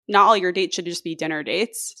not all your dates should just be dinner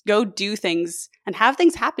dates. Go do things and have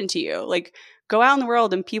things happen to you. Like, go out in the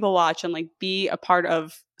world and people watch and like be a part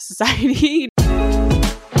of society.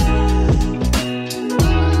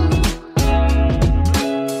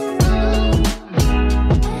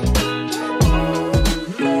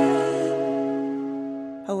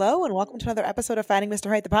 Hello and welcome to another episode of Finding Mr.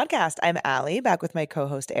 Height, the podcast. I'm Allie, back with my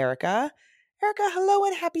co-host Erica. Erica, hello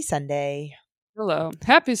and happy Sunday. Hello.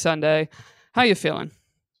 Happy Sunday. How you feeling?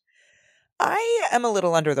 I am a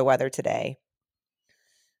little under the weather today.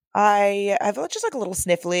 I've just like a little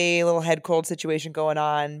sniffly, little head cold situation going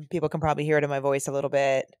on. People can probably hear it in my voice a little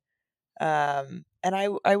bit. And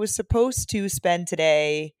I was supposed to spend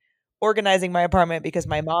today organizing my apartment because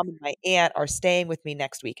my mom and my aunt are staying with me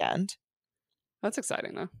next weekend. That's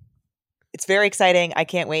exciting, though. It's very exciting. I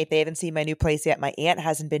can't wait. They haven't seen my new place yet. My aunt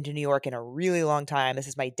hasn't been to New York in a really long time. This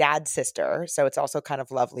is my dad's sister. So it's also kind of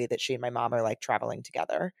lovely that she and my mom are like traveling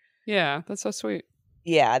together. Yeah, that's so sweet.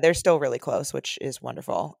 Yeah, they're still really close, which is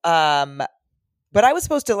wonderful. But I was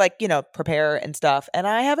supposed to prepare and stuff, and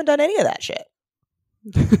I haven't done any of that shit.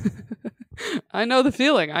 I know the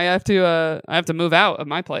feeling. I have to move out of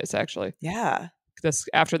my place actually. Yeah.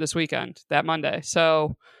 After this weekend, that Monday.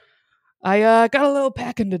 So I got a little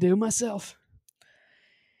packing to do myself.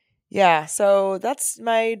 Yeah, so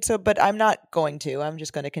but I'm not going to. I'm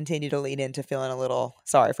just going to continue to lean into feeling a little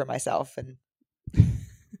sorry for myself and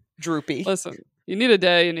droopy. Listen, you need a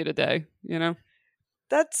day, you know?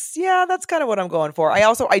 That's kind of what I'm going for.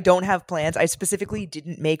 I don't have plans. I specifically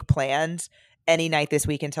didn't make plans any night this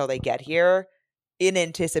week until they get here in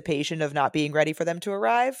anticipation of not being ready for them to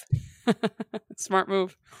arrive. Smart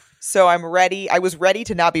move. So I'm ready. I was ready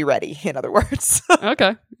to not be ready, in other words.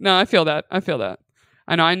 Okay. No, I feel that.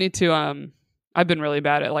 I know I need to, I've been really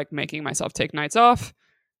bad at like making myself take nights off.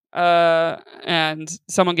 And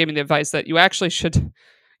someone gave me the advice that you actually should,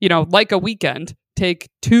 like a weekend, take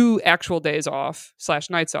 2 actual days off /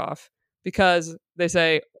 nights off, because they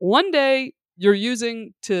say one day you're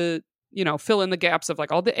using to, fill in the gaps of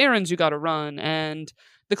like all the errands you got to run and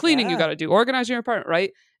the cleaning you got to do, organizing your apartment,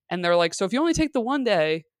 right? And they're like, so if you only take the one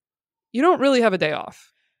day, you don't really have a day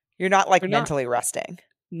off. You're not mentally resting.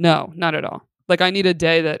 No, not at all. Like I need a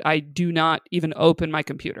day that I do not even open my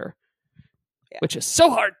computer, which is so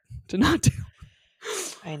hard to not do.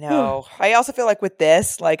 I know. I also feel like with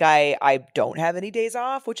this, like I don't have any days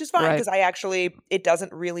off, which is fine because it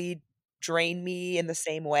doesn't really drain me in the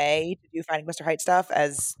same way to do Finding Mr. Height stuff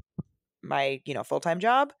as my, full-time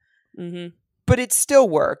job. Mm-hmm. But it's still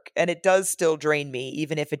work and it does still drain me,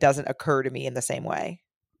 even if it doesn't occur to me in the same way.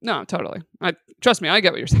 No, totally. Trust me, I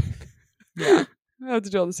get what you're saying. Yeah. I have to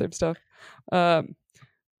do all the same stuff. Do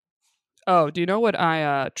you know what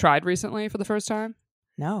I tried recently for the first time?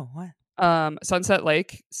 No, what? Sunset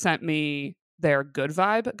Lake sent me their Good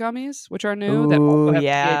Vibe gummies, which are new, that also have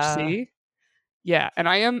THC. Yeah, and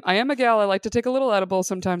I am a gal. I like to take a little edible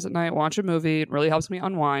sometimes at night, watch a movie. It really helps me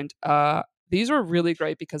unwind. These were really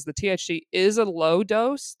great because the THC is a low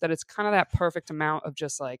dose, that it's kind of that perfect amount of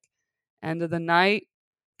just like end of the night,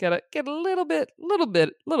 get a little bit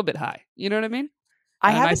high. You know what I mean?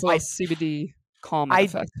 I have a nice little CBD calming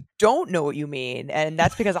effect. I don't know what you mean, and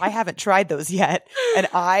that's because I haven't tried those yet, and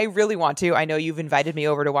I really want to. I know you've invited me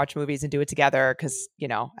over to watch movies and do it together because,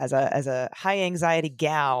 as a high anxiety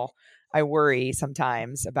gal, I worry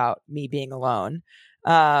sometimes about me being alone. It's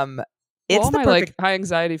all my like high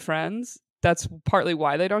anxiety friends, that's partly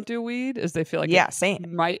why they don't do weed, is they feel like it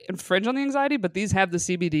might infringe on the anxiety, but these have the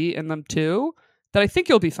CBD in them too, that I think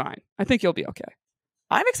you'll be fine. I think you'll be okay.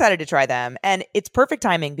 I'm excited to try them, and it's perfect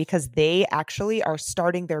timing because they actually are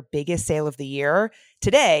starting their biggest sale of the year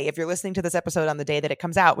today. If you're listening to this episode on the day that it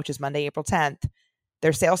comes out, which is Monday, April 10th,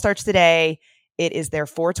 their sale starts today. It is their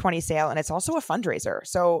 420 sale, and it's also a fundraiser.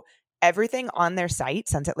 So everything on their site,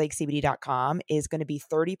 sunsetlakecbd.com, is going to be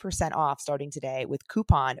 30% off starting today with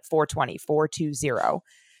coupon 420.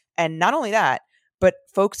 And not only that, but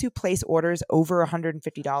folks who place orders over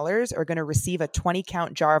 $150 are going to receive a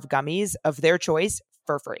 20-count jar of gummies of their choice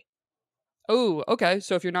for free. Oh, okay.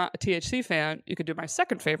 So if you're not a THC fan, you could do my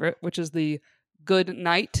second favorite, which is the Good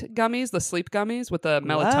Night gummies, the sleep gummies with the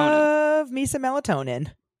melatonin. Love me some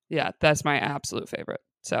melatonin. Yeah, that's my absolute favorite.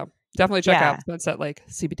 So definitely check out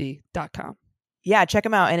sunsetlakecbd.com. Yeah, check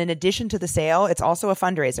them out. And in addition to the sale, it's also a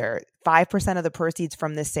fundraiser. 5% of the proceeds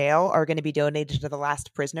from this sale are going to be donated to the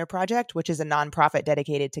Last Prisoner Project, which is a nonprofit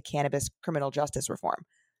dedicated to cannabis criminal justice reform.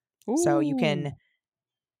 Ooh. So you can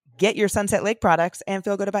get your Sunset Lake products and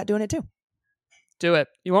feel good about doing it too. Do it.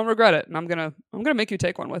 You won't regret it. And I'm gonna make you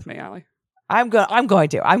take one with me, Allie. I'm going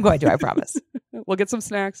to, I promise. We'll get some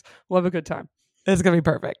snacks. We'll have a good time. It's going to be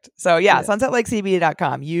perfect. So yeah,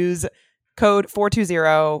 sunsetlakecbd.com. Use code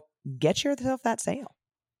 420. Get yourself that sale.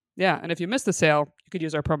 Yeah, and if you miss the sale, you could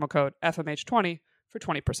use our promo code FMH20 for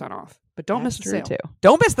 20% off. But don't miss the sale. Too.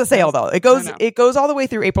 Don't miss the sale though. It goes all the way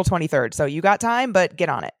through April 23rd. So you got time, but get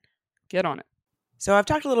on it. Get on it. So I've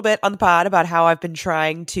talked a little bit on the pod about how I've been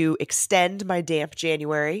trying to extend my damp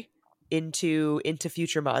January into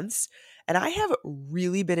future months. And I have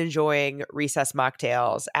really been enjoying recess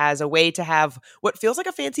mocktails as a way to have what feels like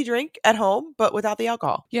a fancy drink at home, but without the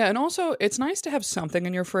alcohol. Yeah, and also it's nice to have something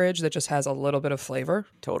in your fridge that just has a little bit of flavor.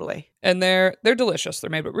 Totally. And they're delicious.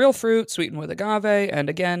 They're made with real fruit, sweetened with agave, and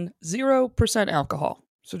again, 0% alcohol.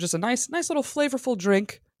 So just a nice little flavorful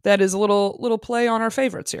drink that is a little play on our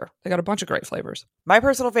favorites here. They got a bunch of great flavors. My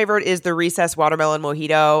personal favorite is the Recess Watermelon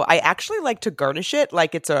Mojito. I actually like to garnish it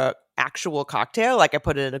like it's a actual cocktail. Like I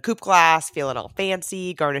put it in a coupe glass, feeling all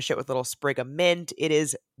fancy, garnish it with a little sprig of mint. It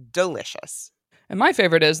is delicious. And my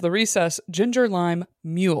favorite is the Recess Ginger Lime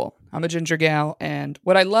Mule. I'm a ginger gal, and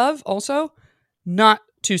what I love also, not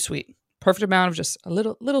too sweet. Perfect amount of just a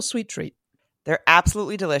little sweet treat. They're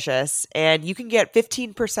absolutely delicious, and you can get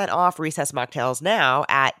 15% off Recess mocktails now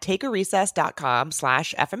at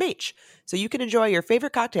takearecess.com/FMH, so you can enjoy your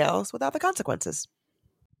favorite cocktails without the consequences.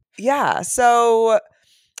 Yeah, so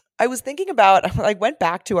I was thinking about, I went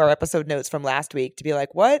back to our episode notes from last week to be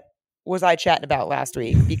like, what was I chatting about last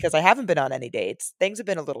week? Because I haven't been on any dates. Things have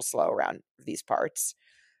been a little slow around these parts,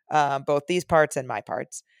 both these parts and my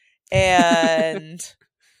parts. And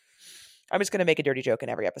I'm just going to make a dirty joke in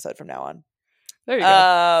every episode from now on. There you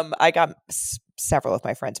go. I got several of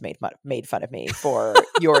my friends made fun of me for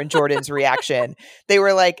your and Jordan's reaction. They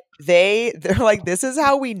were like, they're like, this is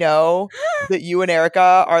how we know that you and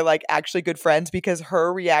Erica are like actually good friends, because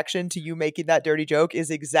her reaction to you making that dirty joke is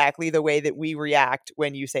exactly the way that we react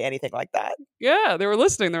when you say anything like that. Yeah, they were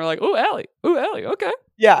listening. They were like, "Ooh, Allie, okay."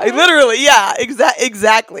 Yeah, literally. Yeah,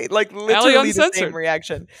 exactly. Like literally the same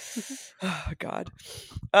reaction. Oh God.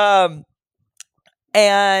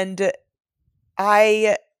 And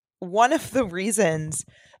one of the reasons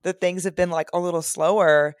that things have been like a little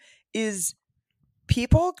slower is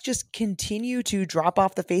people just continue to drop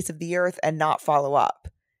off the face of the earth and not follow up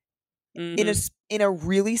in a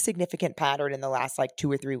really significant pattern in the last like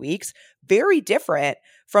 2 or 3 weeks. Very different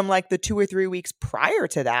from like the 2 or 3 weeks prior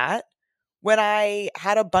to that, when I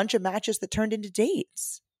had a bunch of matches that turned into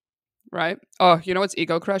dates. Right. Oh, you know what's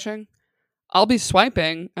ego crushing? I'll be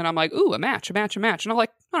swiping and I'm like, ooh, a match. And I'm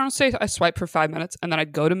like, I don't know, say I swipe for 5 minutes and then I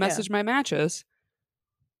go to message my matches.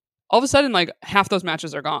 All of a sudden, like half those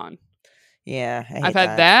matches are gone. Yeah. I've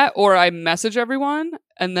had that, or I message everyone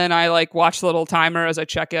and then I like watch the little timer as I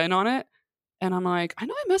check in on it. And I'm like, I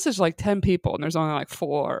know I messaged like 10 people and there's only like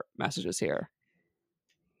 4 messages here.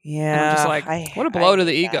 Yeah. And I'm just like, what a blow to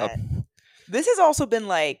the ego. This has also been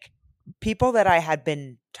like people that I had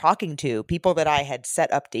been talking to, people that I had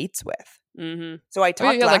set up dates with. Mm-hmm. So I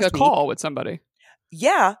talked last like a week. call with somebody.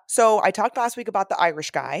 Yeah. So I talked last week about the Irish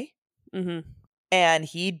guy, and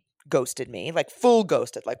he ghosted me, like full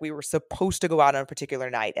ghosted. Like we were supposed to go out on a particular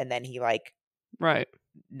night, and then he like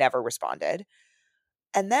never responded.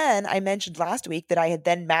 And then I mentioned last week that I had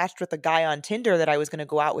then matched with a guy on Tinder that I was going to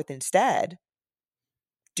go out with instead,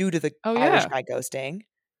 due to the Irish guy ghosting.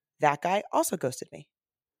 That guy also ghosted me.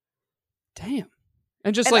 Damn.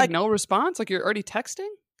 And just like no response? Like you're already texting?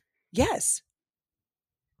 Yes.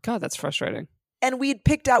 God, that's frustrating. And we'd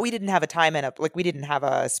picked out, we didn't have a time and we didn't have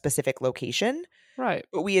a specific location. Right.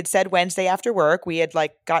 But we had said Wednesday after work. We had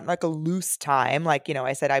like gotten like a loose time. Like, you know,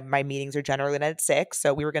 I said my meetings are generally at 6.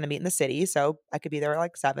 So we were going to meet in the city. So I could be there at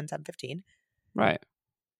like 7:15. Right.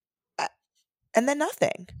 And then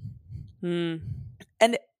nothing.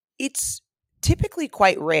 And it's typically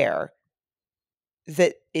quite rare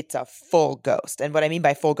that it's a full ghost. And what I mean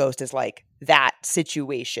by full ghost is like that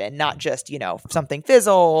situation, not just, you know, something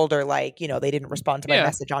fizzled or like, you know, they didn't respond to my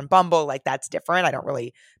message on Bumble. Like that's different. I don't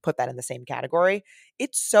really put that in the same category.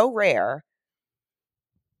 It's so rare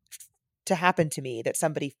to happen to me that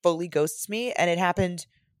somebody fully ghosts me. And it happened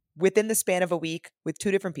within the span of a week with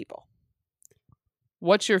 2 different people.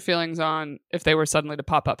 What's your feelings on if they were suddenly to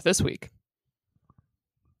pop up this week?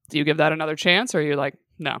 Do you give that another chance, or are you like,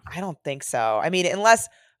 no? I don't think so. I mean, unless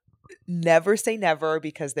never say never,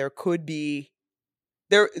 because there could be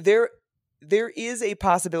there is a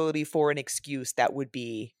possibility for an excuse that would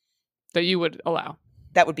be that you would allow.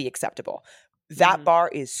 That would be acceptable. That bar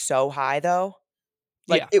is so high though.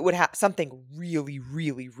 Like it would have something really,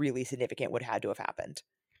 really, really significant would have to have happened.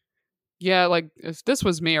 Yeah, like if this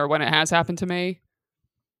was me or when it has happened to me,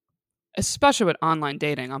 especially with online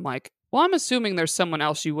dating, I'm like, well, I'm assuming there's someone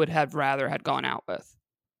else you would have rather had gone out with.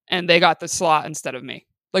 and they got the slot instead of me.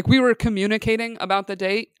 Like, we were communicating about the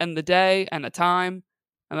date and the day and the time,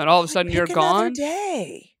 and then all of a sudden you're Pick another gone.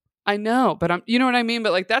 day. I know, but you know what I mean?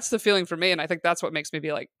 But like, that's the feeling for me. And I think that's what makes me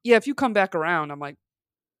be like, yeah, if you come back around, I'm like,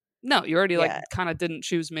 no, you already like kind of didn't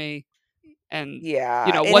choose me. And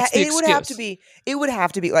what's the excuse? It would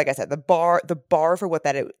have to be, like I said, the bar for what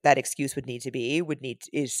that excuse would need to be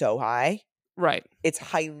is so high. Right. It's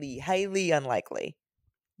highly, highly unlikely.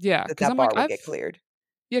 Yeah. That bar would get cleared.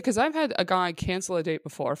 Yeah. Cause I've had a guy cancel a date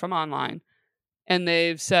before from online, and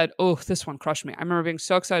they've said, oh, this one crushed me. I remember being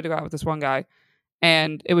so excited to go out with this one guy.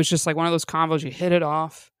 And it was just like one of those combos, you hit it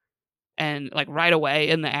off and like right away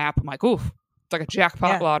in the app, I'm like, ooh, it's like a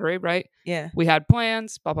jackpot lottery, right? Yeah. We had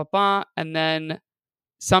plans, blah, blah, blah. And then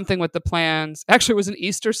something with the plans actually was an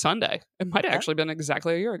Easter Sunday. It might have actually been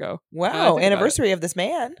exactly a year ago. Wow. Anniversary of this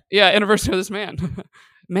man. Yeah. Anniversary of this man.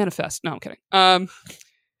 Manifest. No, I'm kidding.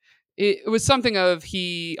 It was something of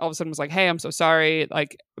he all of a sudden was like, hey, I'm so sorry.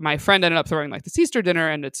 Like, my friend ended up throwing like this Easter dinner,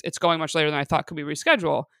 and it's going much later than I thought. Could we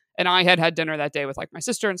reschedule? And I had dinner that day with like my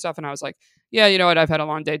sister and stuff. And I was like, yeah, you know what? I've had a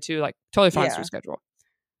long day too. Like, totally fine to reschedule.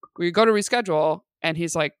 We go to reschedule, and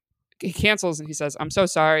he's like, he cancels and he says, I'm so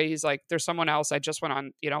sorry. He's like, there's someone else I just went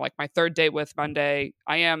on, like my third date with Monday.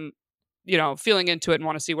 I am, feeling into it and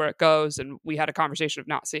want to see where it goes. And we had a conversation of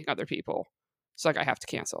not seeing other people. So like, I have to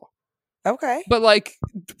cancel. Okay. But like,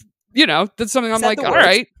 that's something I'm like, all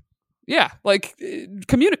right. Yeah. Like,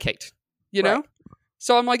 communicate, know?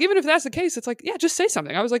 So I'm like, even if that's the case, it's like, yeah, just say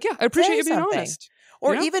something. I was like, yeah, I appreciate you being honest.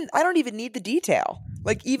 Or even, I don't even need the detail.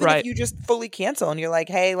 Like, even if you just fully cancel and you're like,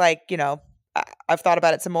 hey, like, I've thought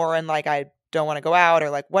about it some more and like, I don't want to go out, or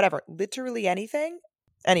like whatever, literally anything.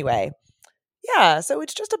 Anyway. Yeah. So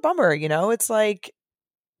it's just a bummer, it's like,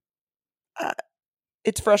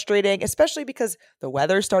 it's frustrating, especially because the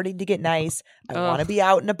weather's starting to get nice. I want to be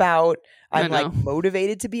out and about. I'm like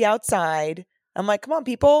motivated to be outside. I'm like, come on,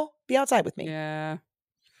 people, be outside with me. Yeah.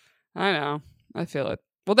 I know. I feel it.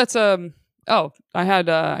 Well, that's I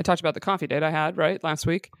talked about the coffee date I had, right, last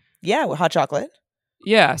week. Yeah, with hot chocolate.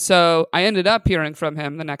 Yeah, so I ended up hearing from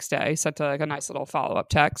him the next day. He sent like a nice little follow-up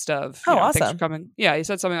text of, awesome. Thanks for coming. Yeah, he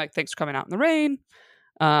said something like, thanks for coming out in the rain.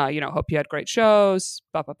 Hope you had great shows,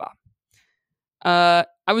 blah, blah, blah.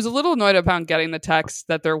 I was a little annoyed about getting the text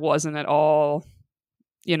that there wasn't at all,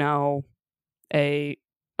 let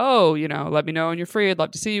me know when you're free. I'd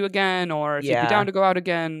love to see you again. Or if you'd be down to go out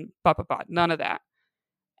again, blah, blah, blah. None of that.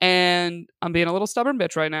 And I'm being a little stubborn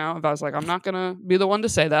bitch right now. If I was like, I'm not going to be the one to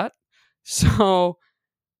say that. So,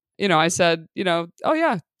 I said, oh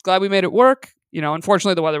yeah, glad we made it work.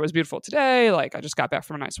 Unfortunately the weather was beautiful today. Like, I just got back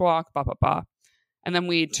from a nice walk, blah, blah, blah. And then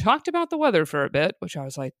we talked about the weather for a bit, which I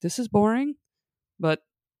was like, this is boring, but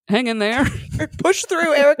hang in there. Push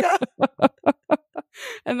through, Erica.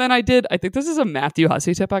 And then I think this is a Matthew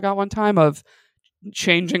Hussey tip I got one time of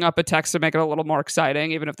changing up a text to make it a little more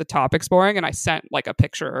exciting, even if the topic's boring. And I sent like a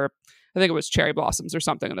picture, I think it was cherry blossoms or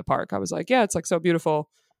something in the park. I was like, yeah, it's like so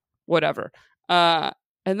beautiful, whatever.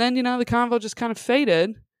 And then, the convo just kind of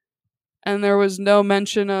faded, and there was no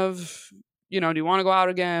mention of, do you want to go out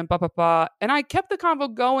again? Blah, blah, blah. And I kept the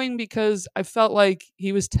convo going because I felt like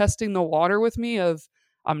he was testing the water with me of,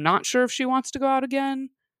 I'm not sure if she wants to go out again.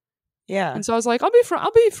 Yeah. And so I was like, I'll be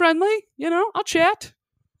friendly, I'll chat.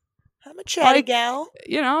 I'm a chatty gal.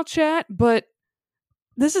 I'll chat. But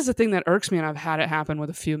this is the thing that irks me, and I've had it happen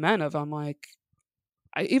with a few men of, I'm like,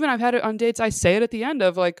 I've had it on dates. I say it at the end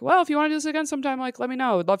of like, well, if you want to do this again sometime, like, let me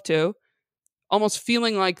know. I'd love to. Almost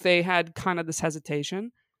feeling like they had kind of this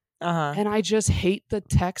hesitation. And I just hate the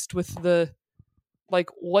text with the, like,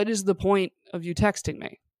 what is the point of you texting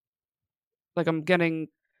me? Like, I'm getting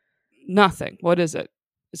nothing. What is it?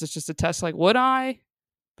 Is this just a test? Like, would I?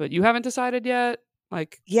 But you haven't decided yet?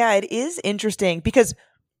 Like, yeah, it is interesting because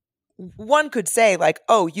one could say like,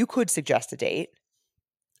 oh, you could suggest a date.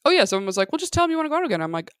 Oh yeah, someone was like, well, just tell him you want to go out again.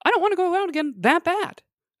 I'm like, I don't want to go out again that bad.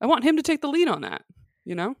 I want him to take the lead on that,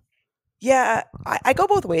 Yeah, I go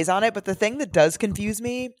both ways on it, but the thing that does confuse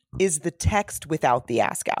me is the text without the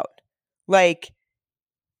ask out. Like,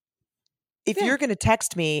 if you're going to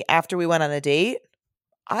text me after we went on a date,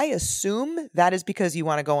 I assume that is because you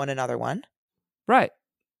want to go on another one. Right.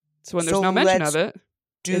 So when there's no mention of it,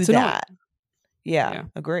 do that. Yeah,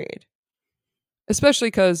 agreed. Especially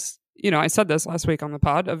because, I said this last week on the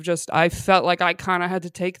pod of just, I felt like I kind of had to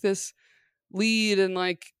take this lead and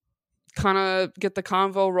like kind of get the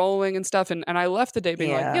convo rolling and stuff. And I left the day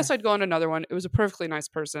being like, yes, I'd go on another one. It was a perfectly nice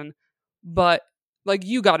person, but like,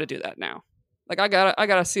 you got to do that now. Like, I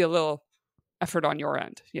gotta see a little effort on your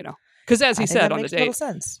end, because as he said on the date,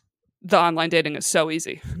 sense. the online dating is so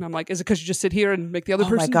easy. And I'm like, is it because you just sit here and make the other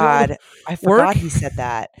person my do God. I forgot work? he said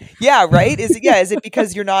that. Yeah, right? Is it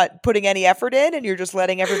because you're not putting any effort in and you're just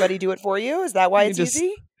letting everybody do it for you? Is that why it's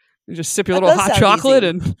easy? You just sip your That little does hot sound chocolate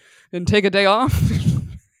easy. and take a day off.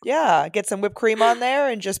 Yeah, get some whipped cream on there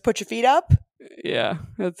and just put your feet up. Yeah,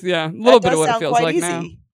 it's a little That bit of does what it sound feels quite like now.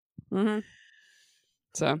 easy. Mm-hmm.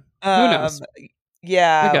 So who knows?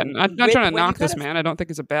 Yeah. Again, I'm not trying to when you knock this kind of- man. I don't think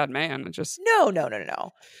he's a bad man. It just No.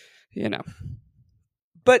 you know.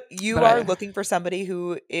 But you But are looking for somebody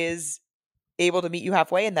who is able to meet you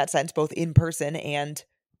halfway in that sense, both in person and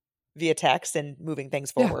via text and moving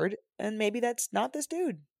things Yeah. forward. And maybe that's not this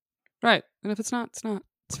dude. Right, and if it's not, it's not.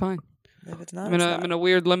 It's fine. If it's not, I'm in a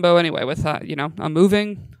weird limbo anyway. With I'm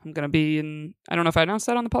moving. I'm gonna be in. I don't know if I announced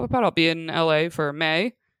that on the public pod. I'll be in LA for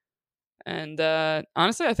May, and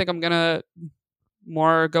honestly, I think I'm gonna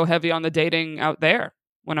more go heavy on the dating out there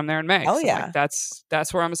when I'm there in May. Hell So, yeah.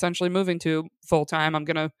 that's where I'm essentially moving to full time. I'm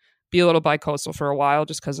gonna be a little bi-coastal for a while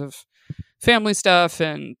just because of family stuff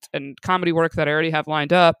and comedy work that I already have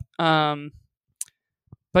lined up.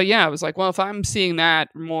 But yeah, I was like, well, if I'm seeing that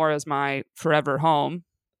more as my forever home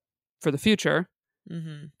for the future,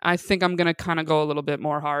 I think I'm gonna kind of go a little bit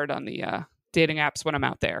more hard on the dating apps when I'm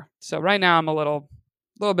out there. So right now I'm a little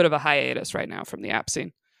bit of a hiatus right now from the app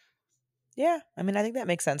scene. Yeah, I mean, I think that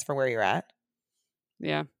makes sense for where you're at.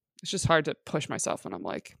 Yeah, it's just hard to push myself when I'm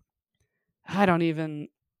like, I don't even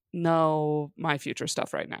know my future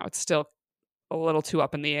stuff right now. It's still a little too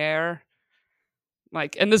up in the air.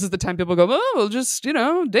 Like, and this is the time people go, oh, we'll just,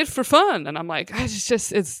 date for fun. And I'm like, I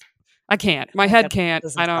can't. My head can't.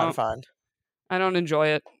 Doesn't sound fun. I don't enjoy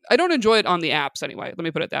it. I don't enjoy it on the apps anyway. Let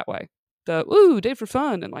me put it that way. Date for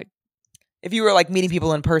fun. And like, if you were like meeting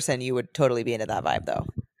people in person, you would totally be into that vibe though.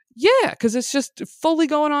 Yeah, because it's just fully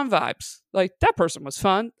going on vibes. Like, that person was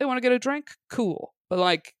fun. They want to get a drink? Cool. But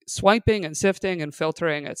like swiping and sifting and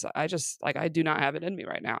filtering, I do not have it in me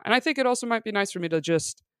right now. And I think it also might be nice for me to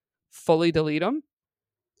just fully delete them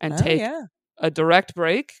and take a direct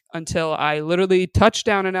break until I literally touch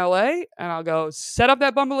down in LA and I'll go set up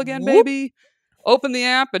that Bumble again, baby. Open the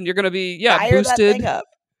app and you're going to be, Fire boosted that thing up.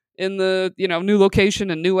 in the, new location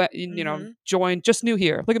and new, join, just new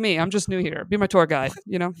here. Look at me. I'm just new here. Be my tour guide,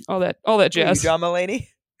 all that jazz. You John Mulaney?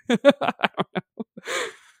 I don't know.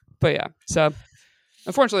 But yeah, so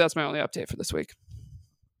unfortunately that's my only update for this week.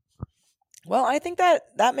 Well, I think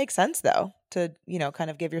that makes sense though, to, kind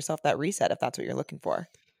of give yourself that reset if that's what you're looking for.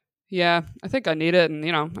 Yeah, I think I need it. And,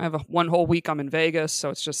 I have one whole week I'm in Vegas. So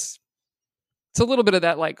it's a little bit of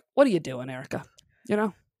that, like, what are you doing, Erica?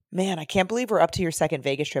 Man, I can't believe we're up to your second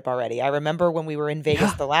Vegas trip already. I remember when we were in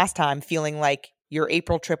Vegas the last time feeling like your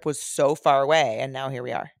April trip was so far away. And now here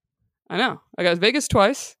we are. I know. I got Vegas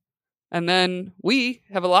twice. And then we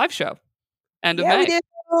have a live show end of May. We do.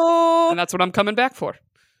 And that's what I'm coming back for.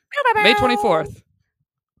 May 24th.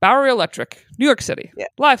 Bowery Electric, New York City. Yeah.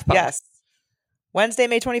 Live pod. Yes. Wednesday,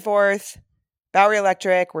 May 24th, Bowery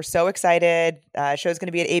Electric. We're so excited. Show's going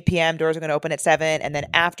to be at 8 p.m. Doors are going to open at 7. And then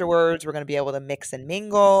afterwards, we're going to be able to mix and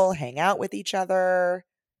mingle, hang out with each other.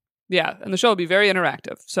 Yeah. And the show will be very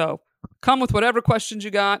interactive. So come with whatever questions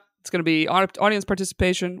you got. It's going to be audience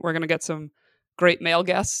participation. We're going to get some great male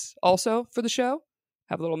guests also for the show.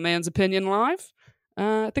 Have a little man's opinion live.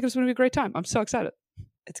 I think it's going to be a great time. I'm so excited.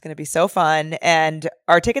 It's going to be so fun. And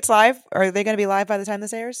are tickets live? Are they going to be live by the time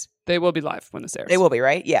this airs? They will be live when this airs. They will be,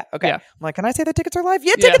 right? Yeah. Okay. Yeah. I'm like, can I say the tickets are live?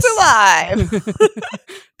 Yeah, tickets are live.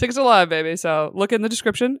 Tickets are live, baby. So look in the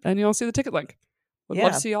description and you'll see the ticket link. Would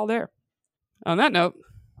love to see y'all there. On that note,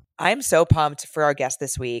 I'm so pumped for our guest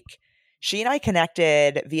this week. She and I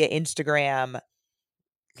connected via Instagram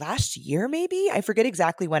last year, maybe? I forget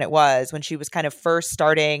exactly when it was, when she was kind of first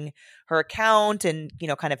starting her account and,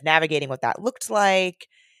 kind of navigating what that looked like.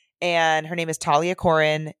 And her name is Talia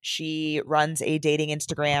Koren. She runs a dating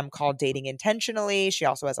Instagram called Dating Intentionally. She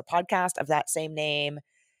also has a podcast of that same name.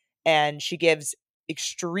 And she gives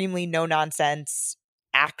extremely no-nonsense,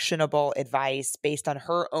 actionable advice based on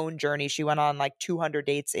her own journey. She went on like 200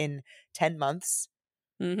 dates in 10 months.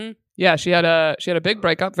 Mm-hmm. Yeah, she had a big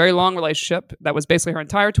breakup, very long relationship that was basically her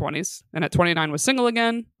entire 20s. And at 29 was single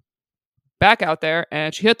again, back out there,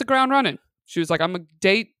 and she hit the ground running. She was like, I'm a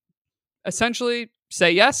date, essentially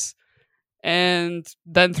say yes. And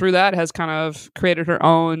then through that has kind of created her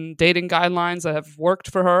own dating guidelines that have worked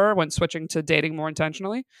for her when switching to dating more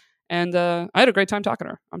intentionally. And I had a great time talking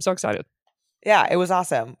to her. I'm so excited. Yeah, it was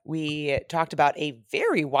awesome. We talked about a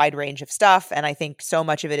very wide range of stuff, and I think so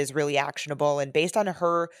much of it is really actionable and based on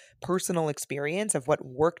her personal experience of what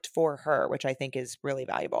worked for her, which I think is really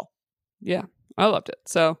valuable. Yeah, I loved it.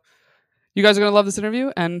 So you guys are going to love this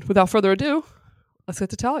interview, and without further ado, let's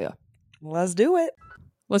get to Talia. Let's do it.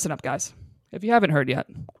 Listen up, guys. If you haven't heard yet,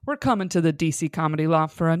 we're coming to the DC Comedy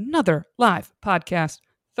Loft for another live podcast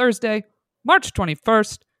Thursday, March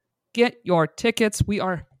 21st. Get your tickets. We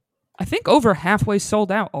are, I think, over halfway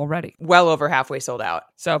sold out already. Well over halfway sold out.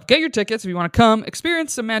 So get your tickets if you want to come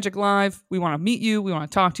experience some magic live. We want to meet you. We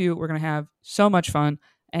want to talk to you. We're going to have so much fun.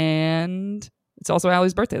 And it's also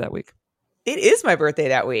Allie's birthday that week. It is my birthday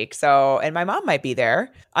that week. So, and my mom might be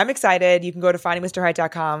there. I'm excited. You can go to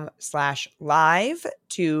findingmrheight.com/live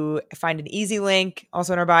to find an easy link,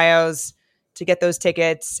 also in our bios, to get those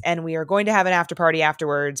tickets. And we are going to have an after party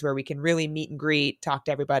afterwards where we can really meet and greet, talk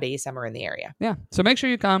to everybody somewhere in the area. Yeah. So make sure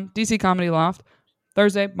you come. DC Comedy Loft,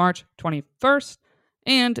 Thursday, March 21st.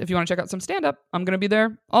 And if you want to check out some stand-up, I'm going to be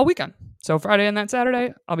there all weekend. So Friday and that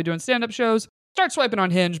Saturday, I'll be doing stand-up shows. Start swiping on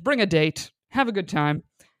Hinge. Bring a date. Have a good time.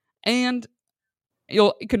 And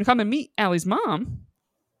you can come and meet Allie's mom,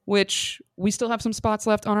 which we still have some spots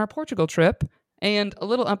left on our Portugal trip. And a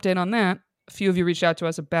little update on that. A few of you reached out to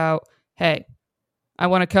us about, hey, I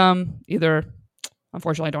want to come either,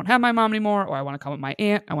 unfortunately, I don't have my mom anymore, or I want to come with my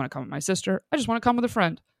aunt, I want to come with my sister, I just want to come with a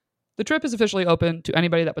friend. The trip is officially open to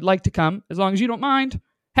anybody that would like to come, as long as you don't mind.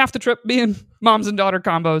 Half the trip being moms and daughter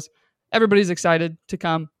combos. Everybody's excited to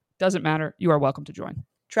come. Doesn't matter. You are welcome to join.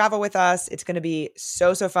 Travel with us. It's going to be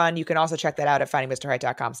so fun. You can also check that out at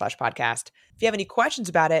findingmrheight.com/podcast. If you have any questions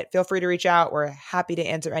about it, feel free to reach out. We're happy to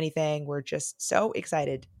answer anything. We're just so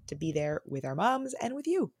excited to be there with our moms and with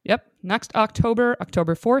you. Yep. Next October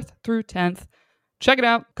 4th through 10th. Check it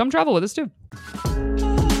out. Come travel with us too.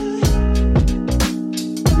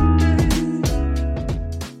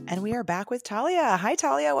 And we are back with Talia. Hi,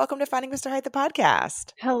 Talia. Welcome to Finding Mr. Height, the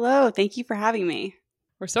podcast. Hello. Thank you for having me.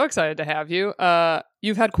 We're so excited to have you.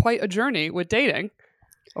 You've had quite a journey with dating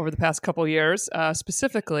over the past couple years.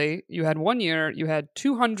 Specifically, you had 1 year, you had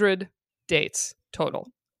 200 dates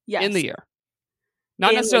total in the year.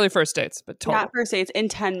 Not necessarily first dates, but total. Not first dates in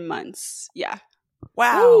 10 months. Yeah.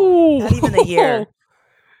 Wow. Ooh. Not even a year.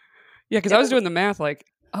 Yeah, because I was doing the math like,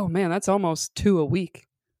 oh man, that's almost 2 a week.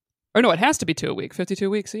 Or no, it has to be 2 a week,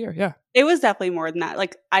 52 weeks a year. Yeah. It was definitely more than that.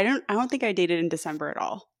 Like I don't think I dated in December at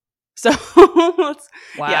all. So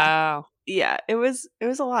wow. Yeah, it was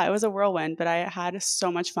a lot. It was a whirlwind, but I had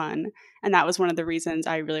so much fun. And that was one of the reasons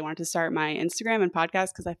I really wanted to start my Instagram and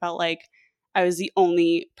podcast, because I felt like I was the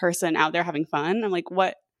only person out there having fun. I'm like,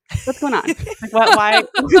 what's going on? Like,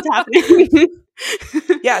 what's happening?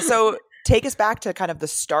 Yeah. So take us back to kind of the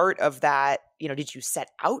start of that. You know, did you set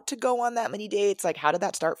out to go on that many dates? Like, how did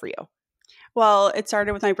that start for you? Well, it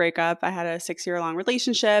started with my breakup. I had a 6-year-long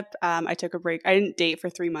relationship. I took a break. I didn't date for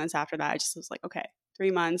 3 months after that. I just was like, okay,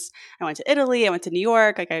 3 months. I went to Italy. I went to New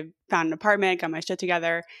York. Like I found an apartment, got my shit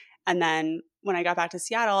together. And then when I got back to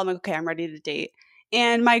Seattle, I'm like, okay, I'm ready to date.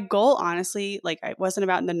 And my goal, honestly, like it wasn't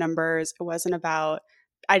about the numbers. It wasn't about,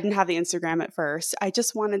 I didn't have the Instagram at first. I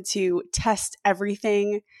just wanted to test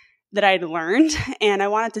everything that I'd learned. And I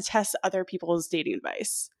wanted to test other people's dating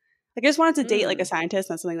advice. Like I just wanted to date like a scientist.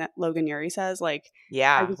 That's something that Logan Ury says. Like,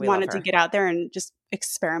 yeah, I just wanted to get out there and just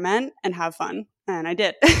experiment and have fun. And I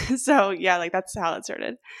did. So yeah, like that's how it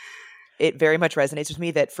started. It very much resonates with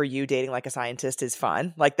me that for you, dating like a scientist is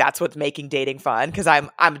fun. Like that's what's making dating fun. Cause I'm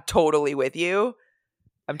totally with you.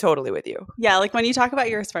 I'm totally with you. Yeah. Like when you talk about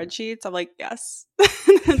your spreadsheets, I'm like, yes.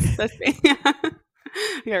 that's me.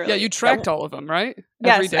 Yeah, you tracked all of them, right?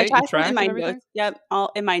 Yes, Every day I tracked you them in my everything? notes. Yep, all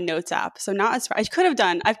in my notes app. So not I could have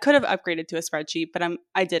upgraded to a spreadsheet, but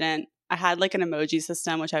I didn't. I had like an emoji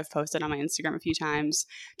system, which I've posted on my Instagram a few times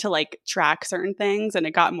to like track certain things, and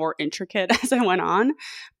it got more intricate as I went on.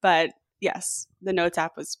 But yes, the notes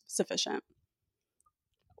app was sufficient.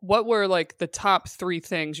 What were like the top 3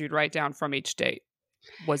 things you'd write down from each date?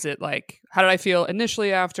 Was it like, how did I feel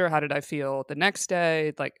initially after? How did I feel the next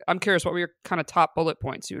day? Like, I'm curious, what were your kind of top bullet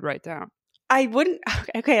points you would write down? I wouldn't,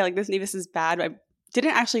 okay, like this is bad. I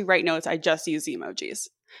didn't actually write notes. I just used the emojis.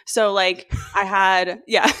 So like I had,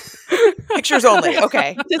 yeah. Pictures only.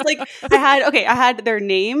 Okay. Just like I had their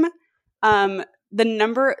name, the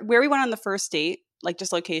number, where we went on the first date, like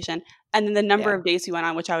just location, and then the number of dates we went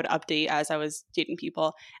on, which I would update as I was dating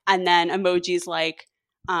people. And then emojis like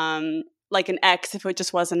an X if it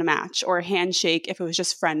just wasn't a match, or a handshake if it was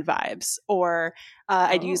just friend vibes, or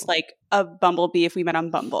I'd use like a bumblebee if we met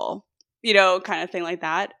on Bumble, kind of thing like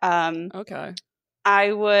that. Okay.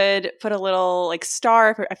 I would put a little like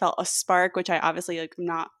star if I felt a spark, which I obviously like I'm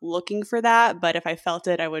not looking for that, but if I felt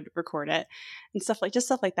it, I would record it and stuff like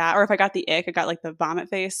that. Or if I got the ick, I got like the vomit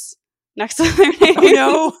face next to their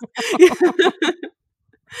name.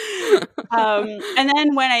 Oh no. And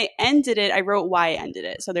then when I ended it, I wrote why I ended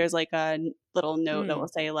it. So there's like a little note that will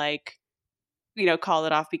say like, called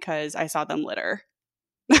it off because I saw them litter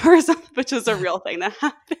or something, which was a real thing that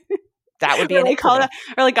happened. That would be Or an like ick for me.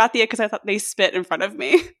 or like got the ick because I thought they spit in front of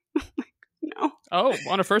me. Like, no. Oh,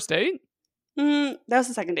 on a first date? That was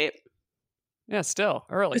the second date. Yeah, still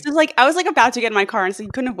early. This is like I was like about to get in my car, and so you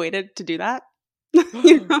couldn't have waited to do that.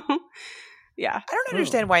 You know? Yeah. I don't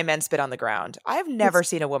understand why men spit on the ground. I've never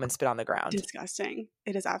seen a woman spit on the ground. Disgusting.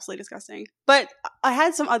 It is absolutely disgusting. But I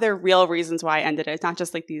had some other real reasons why I ended it. It's not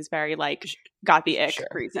just like these very like got the ick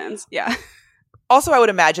reasons. Yeah. Also, I would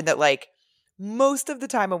imagine that like most of the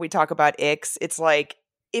time when we talk about icks, it's like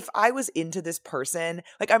if I was into this person,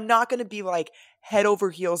 like I'm not going to be like head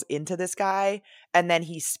over heels into this guy and then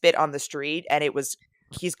he spit on the street and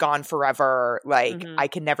he's gone forever. Like I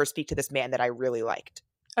can never speak to this man that I really liked.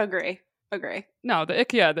 Agree. No, the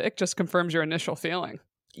ick just confirms your initial feeling.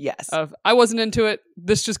 Yes. Of I wasn't into it.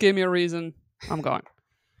 This just gave me a reason. I'm going.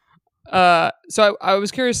 So I was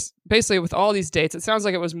curious, basically with all these dates, it sounds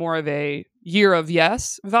like it was more of a year of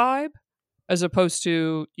yes vibe as opposed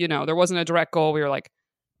to, there wasn't a direct goal. We were like,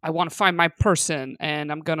 I want to find my person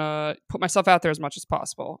and I'm going to put myself out there as much as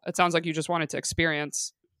possible. It sounds like you just wanted to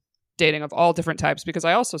experience dating of all different types because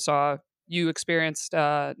I also saw you experienced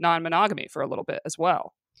non-monogamy for a little bit as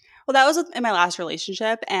well. Well, that was in my last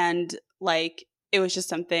relationship, and like it was just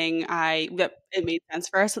something it made sense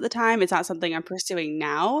for us at the time. It's not something I'm pursuing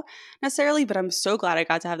now necessarily, but I'm so glad I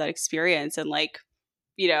got to have that experience. And like,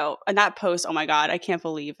 and that post, oh my God, I can't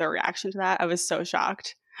believe the reaction to that. I was so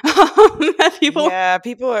shocked. People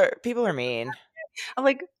are mean. I'm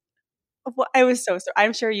like, I was so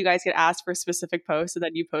I'm sure you guys get asked for specific posts, and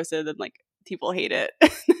then you posted, and like people hate it.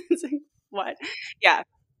 It's like, what? Yeah.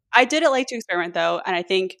 I did like to experiment though, and I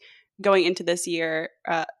think going into this year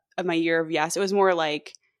of my year of yes, it was more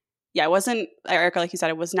like, I wasn't, Erica, like you said,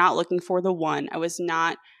 I was not looking for the one. I was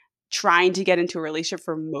not trying to get into a relationship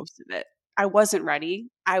for most of it. I wasn't ready.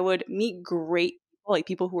 I would meet great people, like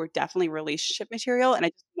people who were definitely relationship material, and I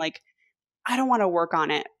just like, I don't want to work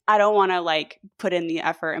on it. I don't want to like put in the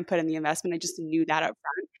effort and put in the investment. I just knew that up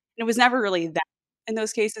front. And it was never really that in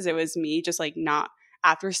those cases. It was me just like not.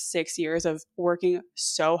 After 6 years of working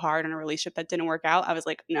so hard on a relationship that didn't work out, I was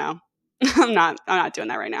like, no, I'm not doing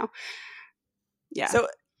that right now. Yeah. So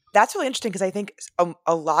that's really interesting because I think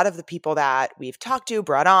a lot of the people that we've talked to,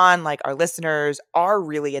 brought on, like our listeners, are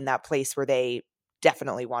really in that place where they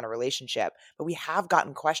definitely want a relationship. But we have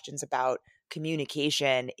gotten questions about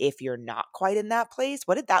communication if you're not quite in that place.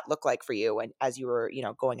 What did that look like for you and as you were,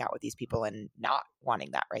 going out with these people and not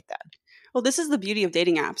wanting that right then? Well, this is the beauty of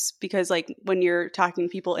dating apps because like when you're talking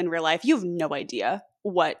to people in real life, you have no idea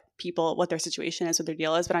what their situation is, what their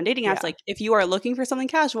deal is. But on dating apps, like if you are looking for something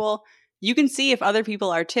casual, you can see if other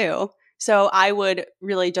people are too. So I would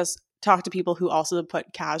really just talk to people who also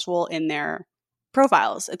put casual in their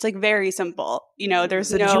profiles. It's like very simple. There's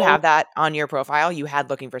so did you have that on your profile? You had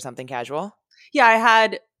looking for something casual? Yeah, I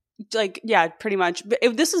had pretty much. But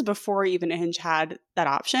this was before even Hinge had that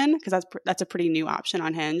option because that's a pretty new option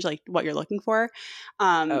on Hinge, like what you're looking for.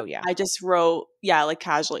 I just wrote like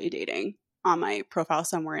casually dating on my profile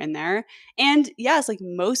somewhere in there, and yes, like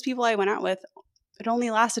most people I went out with, it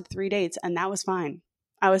only lasted 3 dates, and that was fine.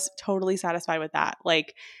 I was totally satisfied with that.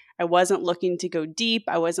 Like I wasn't looking to go deep.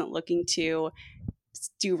 I wasn't looking to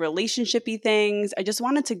do relationship-y things. I just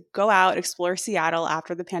wanted to go out, explore Seattle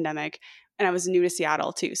after the pandemic. And I was new to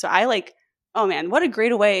Seattle too. So I like, oh man, what a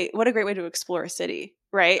great way to explore a city,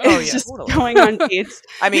 right? Oh, It's yeah, just totally. going on dates.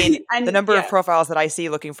 I mean, the number of profiles that I see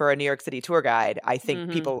looking for a New York City tour guide, I think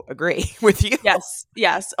people agree with you.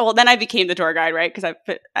 Yes. Well, then I became the tour guide, right? Because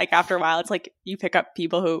after a while, it's like you pick up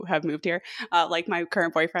people who have moved here, like my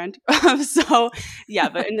current boyfriend. So yeah,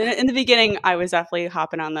 but in the beginning, I was definitely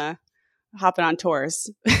hopping on tours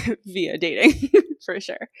via dating for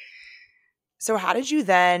sure. So how did you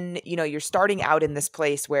then, you're starting out in this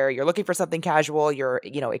place where you're looking for something casual, you're,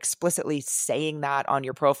 explicitly saying that on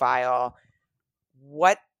your profile.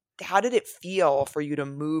 How did it feel for you to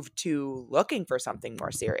move to looking for something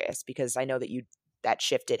more serious? Because I know that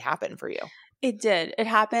shift did happen for you. It did. It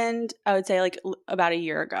happened, I would say like about a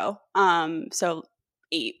year ago. So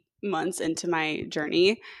 8 months into my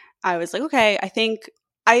journey, I was like, okay, I think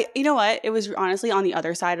you know what? It was honestly on the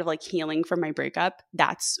other side of like healing from my breakup.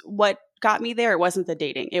 That's what got me there. It wasn't the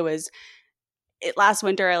dating. Last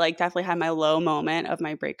winter, I like definitely had my low moment of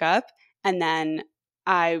my breakup. And then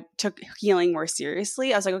I took healing more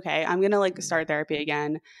seriously. I was like, okay, I'm going to like start therapy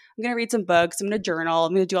again. I'm going to read some books. I'm going to journal.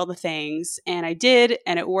 I'm going to do all the things. And I did,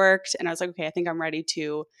 and it worked. And I was like, okay, I think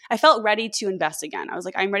I felt ready to invest again. I was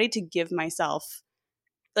like, I'm ready to give myself,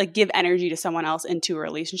 like give energy to someone else into a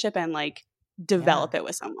relationship and like develop it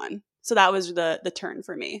with someone. So that was the turn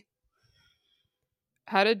for me.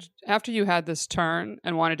 after you had this turn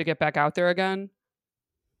and wanted to get back out there again,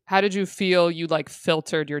 how did you feel you like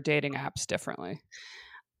filtered your dating apps differently?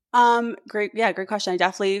 Great. Yeah, great question. I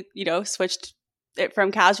definitely, switched it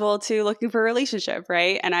from casual to looking for a relationship,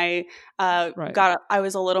 right? And I Right. I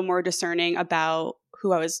was a little more discerning about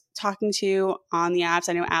who I was talking to on the apps.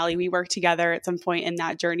 I know, Allie, we worked together at some point in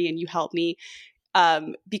that journey, and you helped me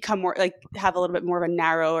become more like have a little bit more of a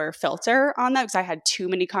narrower filter on that because I had too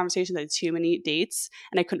many conversations, I had too many dates,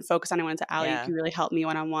 and I couldn't focus on anyone. So Allie, Yeah. you really helped me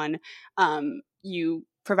one-on-one. You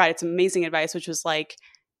provided some amazing advice, which was like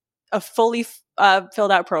a fully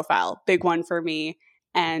filled out profile, big one for me.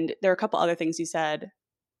 And there are a couple other things you said.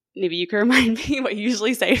 Maybe you can remind me what you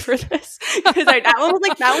usually say for this, because that one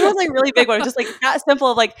was like really big one. Just like that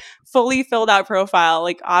simple of like fully filled out profile.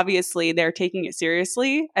 Like obviously they're taking it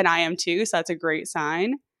seriously, and I am too. So that's a great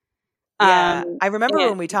sign. Yeah. I remember and-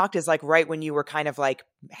 when we talked is like right when you were kind of like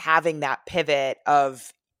having that pivot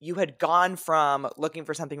of you had gone from looking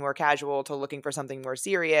for something more casual to looking for something more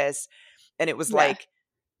serious. And it was Yeah. like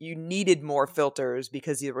you needed more filters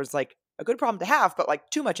because it was like a good problem to have, but like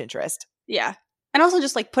too much interest. Yeah. And also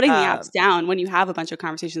just like putting the apps down when you have a bunch of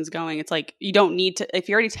conversations going. It's like you don't need to, if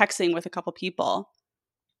you're already texting with a couple people,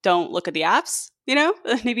 don't look at the apps,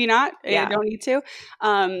 maybe not. Yeah. You don't need to.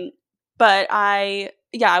 But I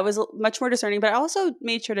was much more discerning, but I also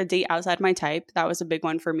made sure to date outside my type. That was a big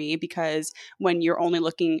one for me because when you're only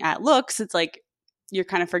looking at looks, it's like you're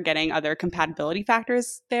kind of forgetting other compatibility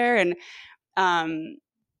factors there. And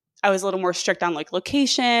I was a little more strict on like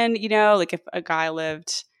location, like if a guy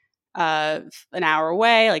lived an hour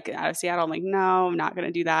away, like out of Seattle, I'm like, no, I'm not going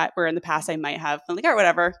to do that. Where in the past I might have, I'm like, all right,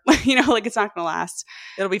 whatever, like it's not going to last.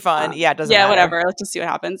 It'll be fun. Yeah, it doesn't Yeah, matter. whatever. Let's just see what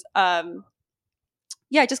happens.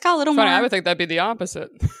 Yeah, just got a little Funny, more. I would think that'd be the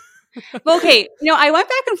opposite. Well, okay, I went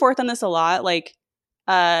back and forth on this a lot. Like,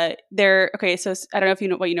 so I don't know if you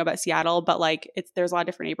know what you know about Seattle, but like there's a lot of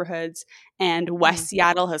different neighborhoods, and West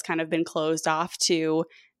Seattle has kind of been closed off to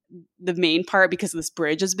the main part because this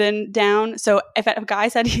bridge has been down. So if a guy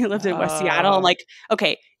said he lived in West Seattle, I'm like,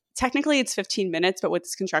 okay, technically it's 15 minutes, but with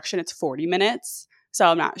this construction, it's 40 minutes. So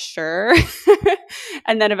I'm not sure.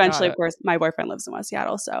 And then eventually, of course, my boyfriend lives in West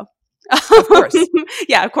Seattle. So of course.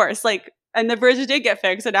 Yeah, of course. Like, and the bridge did get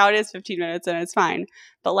fixed, and now it is 15 minutes and it's fine.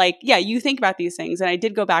 But like, yeah, you think about these things. And I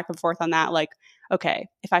did go back and forth on that. Like, okay,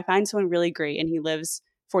 if I find someone really great and he lives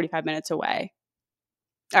 45 minutes away,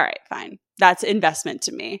 all right, fine. That's investment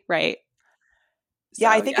to me, right? Yeah,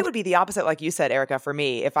 I think it would be the opposite, like you said, Erica, for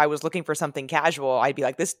me. If I was looking for something casual, I'd be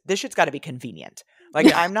like, this shit's got to be convenient.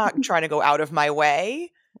 Like, I'm not trying to go out of my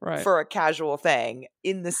way for a casual thing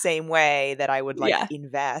in the same way that I would like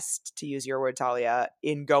invest, to use your word, Talia,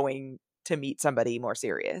 in going to meet somebody more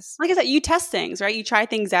serious. Like I said, you test things, right? You try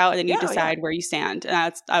things out and then you decide where you stand.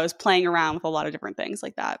 And I was playing around with a lot of different things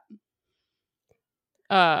like that.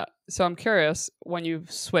 So I'm curious, when you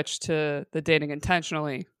switched to the dating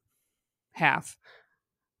intentionally half,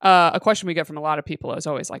 a question we get from a lot of people is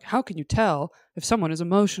always like, how can you tell if someone is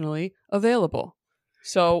emotionally available?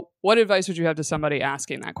 So what advice would you have to somebody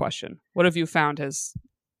asking that question? What have you found has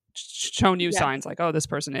shown you signs like, oh, this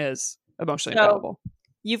person is emotionally available?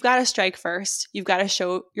 You've got to strike first. You've got to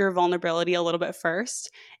show your vulnerability a little bit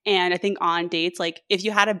first. And I think on dates, like if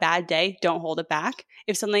you had a bad day, don't hold it back.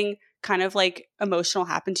 If something kind of like emotional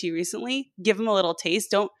happened to you recently, give them a little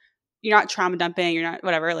taste. You're not trauma dumping, you're not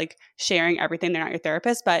whatever, like sharing everything. They're not your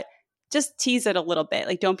therapist, but just tease it a little bit.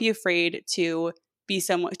 Like don't be afraid to be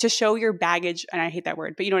someone, to show your baggage. And I hate that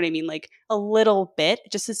word, but you know what I mean? Like a little bit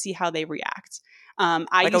just to see how they react.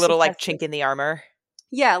 Like a little like chink in the armor.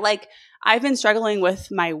 Yeah. Like I've been struggling with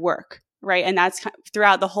my work, right? And that's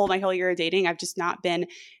throughout my whole year of dating. I've just not been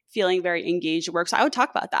feeling very engaged at work. So I would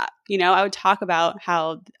talk about that. I would talk about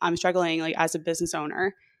how I'm struggling like as a business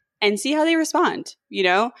owner and see how they respond.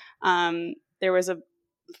 There was a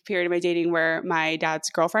period of my dating where my dad's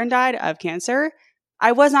girlfriend died of cancer.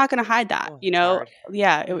 I was not going to hide that, hard.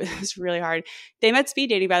 Yeah, it was really hard. They met speed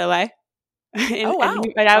dating, by the way. Oh wow!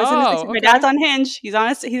 My dad was my dad's on Hinge. He's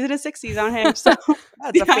in his 60s on Hinge. So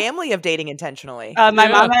it's a family of dating intentionally. My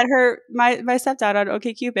mom met my stepdad on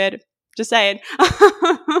OkCupid. Just saying.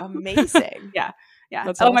 Amazing. Yeah.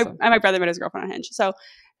 That's awesome. My brother met his girlfriend on Hinge. So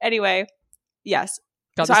anyway, yes.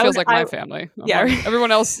 God, this feels like my family. Yeah.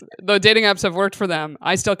 Everyone else, the dating apps have worked for them.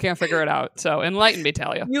 I still can't figure it out. So enlighten me,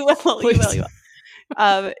 Talia. You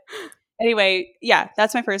will. Anyway, yeah,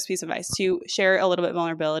 that's my first piece of advice, to share a little bit of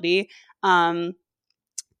vulnerability. And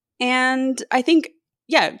I think,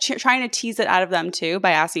 trying to tease it out of them too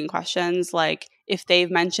by asking questions, like if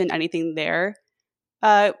they've mentioned anything there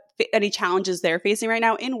any challenges they're facing right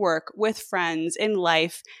now in work, with friends, in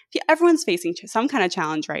life. Everyone's facing some kind of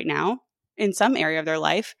challenge right now in some area of their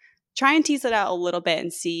life. Try and tease it out a little bit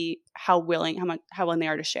and see how willing they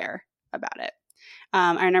are to share about it.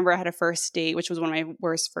 I remember I had a first date, which was one of my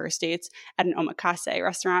worst first dates, at an omakase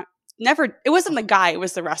restaurant. It wasn't the guy, it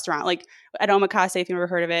was the restaurant. Like at omakase, if you've ever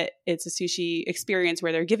heard of it, it's a sushi experience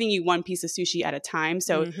where they're giving you one piece of sushi at a time.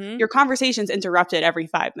 So your conversation's interrupted every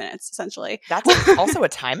 5 minutes, essentially. That's also a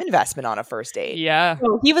time investment on a first date. Yeah.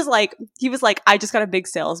 So he was like, I just got a big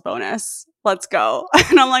sales bonus. Let's go.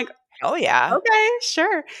 And I'm like, oh yeah. Okay,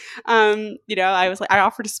 sure. I was like, I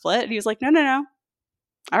offered to split, and he was like, no.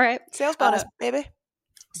 All right. Sales bonus, baby.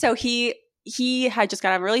 So he had just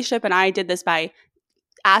got out of a relationship, and I did this by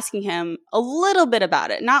asking him a little bit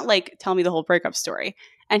about it, not like tell me the whole breakup story.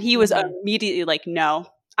 And he was immediately like, no,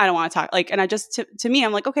 I don't want to talk. Like, and I just, to me,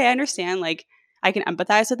 I'm like, okay, I understand. Like, I can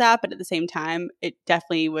empathize with that. But at the same time, it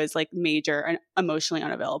definitely was like major and emotionally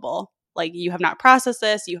unavailable. Like, you have not processed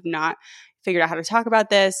this. You have not figured out how to talk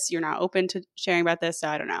about this. You're not open to sharing about this. So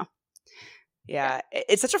I don't know. Yeah.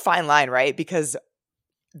 It's such a fine line, right? Because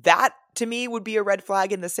that to me would be a red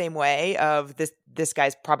flag in the same way of this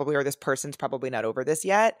guy's probably, or this person's probably not over this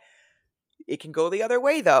yet. It can go the other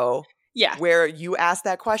way though. Yeah. Where you ask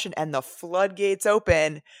that question and the floodgates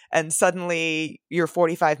open and suddenly you're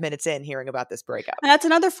 45 minutes in hearing about this breakup. And that's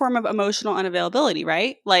another form of emotional unavailability,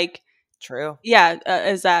 right? Like, true. Yeah.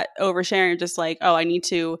 Is that oversharing, just like, oh, I need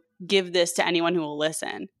to give this to anyone who will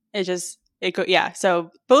listen. Yeah. So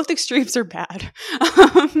both extremes are bad.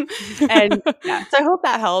 And yeah, so I hope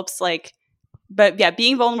that helps. Like, but yeah,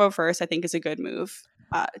 being vulnerable first, I think, is a good move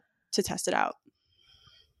to test it out.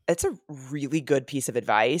 It's a really good piece of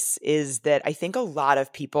advice, is that I think a lot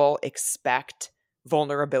of people expect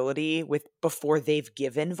vulnerability before they've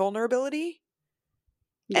given vulnerability.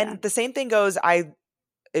 Yeah. And the same thing goes,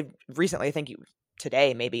 recently, I think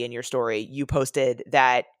today, maybe in your story, you posted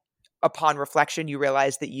that upon reflection, you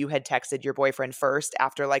realized that you had texted your boyfriend first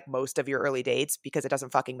after like most of your early dates because it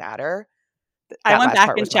doesn't fucking matter. I went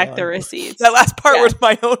back and checked the receipts. That last part was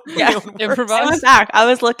my own. My own improvise. I went back. I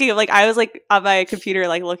was looking on my computer,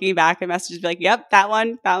 like looking back at messages, be like, "Yep, that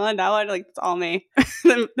one. Like, it's all me."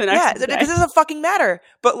 The next day. It doesn't fucking matter.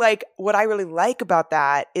 But like, what I really like about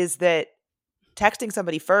that is that texting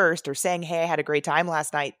somebody first or saying, "Hey, I had a great time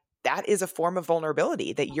last night," that is a form of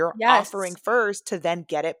vulnerability that you're offering first to then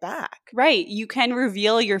get it back. Right. You can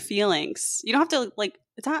reveal your feelings. You don't have to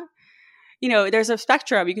it's not. There's a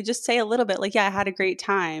spectrum. You could just say a little bit, like, yeah, I had a great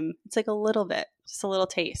time. It's like a little bit, just a little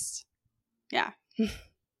taste. Yeah.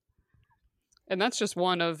 And that's just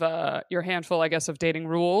one of your handful, I guess, of dating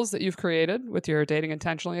rules that you've created with your Dating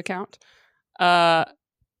Intentionally account.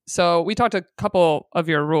 So we talked a couple of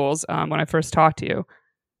your rules when I first talked to you.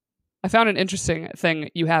 I found an interesting thing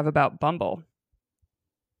you have about Bumble.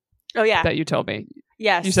 Oh, yeah. That you told me.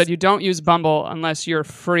 Yes. You said you don't use Bumble unless you're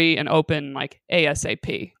free and open, like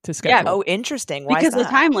ASAP to schedule. Yeah. Oh, interesting. Why because is that? The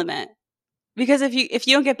time limit. Because if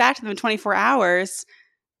you don't get back to them in 24 hours,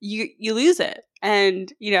 you lose it.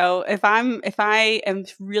 And if I am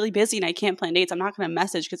really busy and I can't plan dates, I'm not going to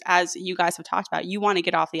message, because as you guys have talked about, you want to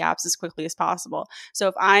get off the apps as quickly as possible. So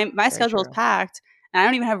if my schedule is packed and I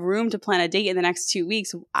don't even have room to plan a date in the next 2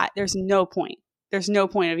 weeks, there's no point. There's no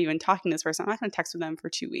point of even talking to this person. I'm not going to text with them for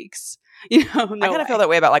 2 weeks. I kind of feel that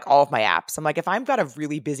way about like all of my apps. I'm like, if I've got a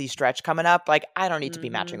really busy stretch coming up, like I don't need to be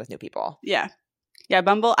matching with new people. Yeah. Yeah.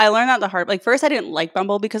 Bumble. I learned that the hard, like first I didn't like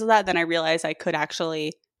Bumble because of that. Then I realized I could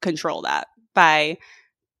actually control that by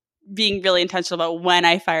being really intentional about when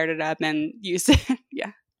I fired it up and used it.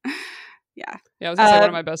 Yeah. Yeah. Yeah. I was going to say one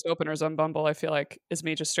of my best openers on Bumble, I feel like, is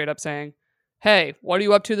me just straight up saying, "Hey, what are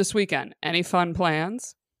you up to this weekend? Any fun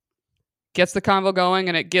plans?" Gets the convo going,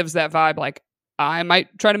 and it gives that vibe like, I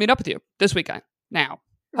might try to meet up with you this weekend. Now.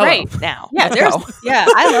 Hello. Right. Now. Yeah. Let's go. Yeah.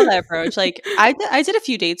 I love that approach. Like I did a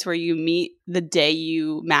few dates where you meet the day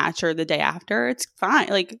you match or the day after. It's fine.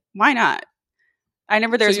 Like, why not? I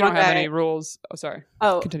remember there's one guy. You don't have guy, any rules. Oh, sorry.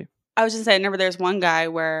 Oh, continue. I was just saying, I remember there's one guy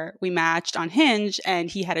where we matched on Hinge and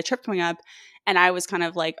he had a trip coming up. And I was kind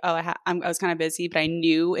of like, I was kind of busy, but I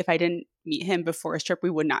knew if I didn't meet him before his trip, we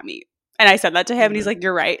would not meet. And I said that to him, and he's like,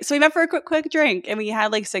 "You're right." So we met for a quick drink, and we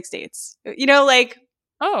had like 6 dates. Like,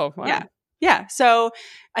 oh, wow. Yeah. So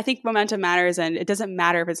I think momentum matters, and it doesn't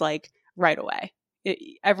matter if it's like right away.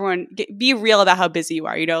 Be real about how busy you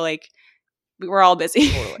are. Like we're all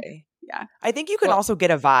busy. Totally. Yeah. I think you can also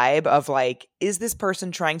get a vibe of like, is this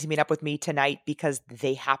person trying to meet up with me tonight because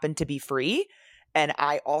they happen to be free, and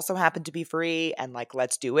I also happen to be free, and like,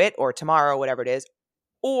 let's do it, or tomorrow, whatever it is.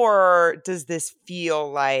 Or does this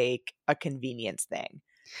feel like a convenience thing?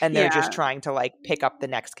 and they're just Yeah. trying to like pick up the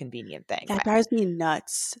next convenient thing. That drives me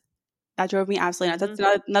nuts. That drove me absolutely nuts.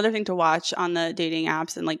 That's another thing to watch on the dating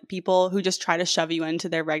apps, and like people who just try to shove you into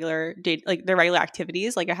their regular date, like their regular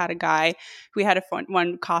activities. Like I had a guy who we had a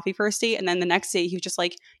one coffee first date, and then the next day he was just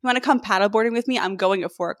like, "You want to come paddleboarding with me? I'm going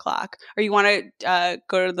at 4:00. Or you want to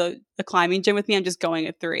go to the climbing gym with me? I'm just going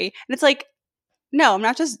at 3." And it's like, no, I'm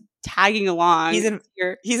not just tagging along.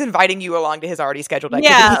 He's inviting you along to his already scheduled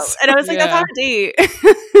activities. Yeah, and I was like, that's not a date.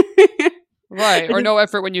 Right. Or no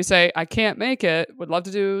effort when you say, I can't make it, would love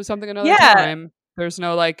to do something another time. There's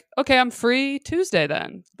no like, okay, I'm free Tuesday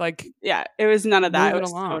then. Like, yeah, it was none of that. It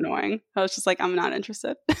was along. so annoying. I was just like, I'm not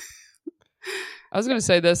interested. I was going to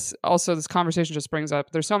say this, also this conversation just brings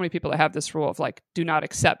up, there's so many people that have this rule of like, do not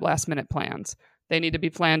accept last minute plans. They need to be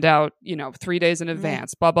planned out, 3 days in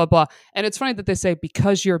advance, blah, blah, blah. And it's funny that they say,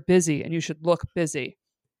 because you're busy and you should look busy.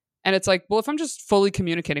 And it's like, well, if I'm just fully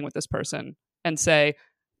communicating with this person and say,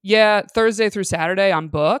 yeah, Thursday through Saturday, I'm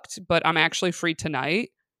booked, but I'm actually free tonight.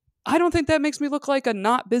 I don't think that makes me look like a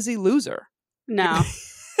not busy loser. No.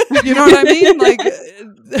 You know what I mean? Like,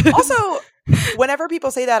 also, whenever people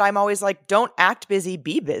say that, I'm always like, don't act busy,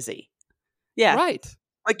 be busy. Yeah. Right.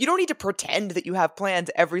 Like, you don't need to pretend that you have plans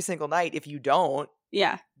every single night if you don't.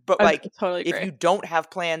 Yeah. But like, totally agree. if you don't have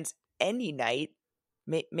plans any night,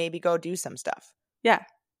 maybe go do some stuff. Yeah.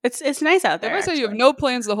 It's nice out there. If I say you have no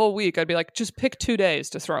plans the whole week, I'd be like, just pick 2 days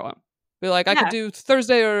to throw them. Be like, I could do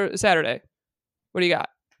Thursday or Saturday. What do you got?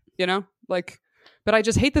 Like, but I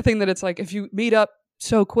just hate the thing that it's like, if you meet up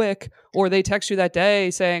so quick or they text you that day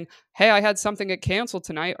saying, hey, I had something get canceled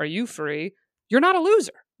tonight. Are you free? You're not a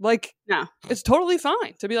loser. Like, no, it's totally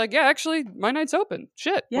fine to be like, yeah, actually my night's open.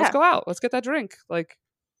 Shit. Let's go out. Let's get that drink. Like,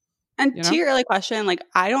 and to your early question, like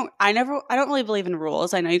I don't really believe in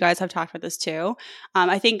rules. I know you guys have talked about this too.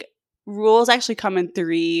 I think rules actually come in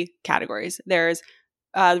 3 categories. There's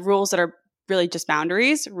rules that are really just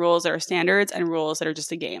boundaries, rules that are standards, and rules that are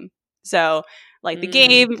just a game. So like the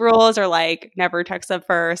game rules are like never text up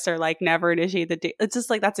first or like never initiate the date. It's just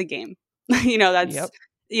like, that's a game. That's,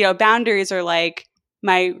 boundaries are like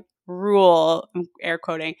my rule, I'm air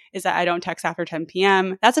quoting, is that I don't text after 10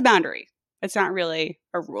 p.m. That's a boundary. It's not really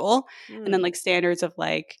a rule. And then like standards of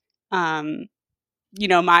like, my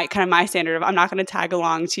standard of I'm not going to tag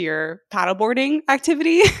along to your paddleboarding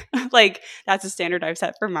activity. Like that's a standard I've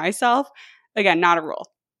set for myself. Again, not a rule,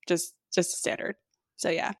 just a standard. So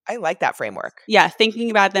yeah, I like that framework. Yeah, thinking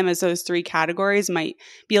about them as those 3 categories might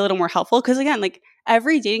be a little more helpful because again, like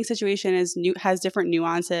every dating situation has different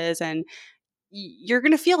nuances, and you're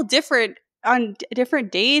going to feel different on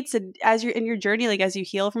different dates, and as you're in your journey, like as you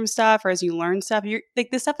heal from stuff or as you learn stuff, you're like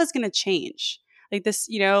this stuff is going to change. Like this,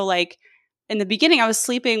 like in the beginning, I was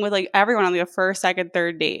sleeping with like everyone on like a first, second,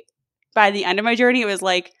 third date. By the end of my journey, it was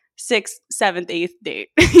like 6th, 7th, 8th date.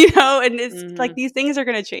 And it's like these things are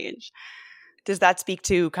going to change. Does that speak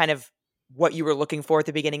to kind of what you were looking for at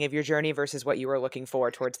the beginning of your journey versus what you were looking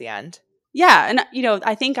for towards the end? Yeah. And,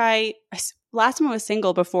 I think last time I was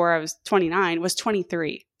single before I was 29 was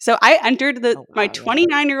 23. So I entered my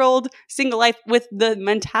 29-year-old single life with the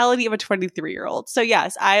mentality of a 23-year-old. So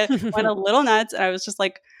yes, I went a little nuts, and I was just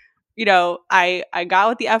like, I got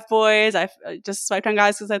with the F boys. I just swiped on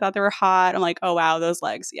guys because I thought they were hot. I'm like, oh wow, those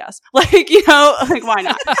legs, yes. Like, like why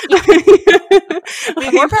not? I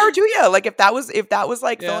mean, more power to you. Like if that was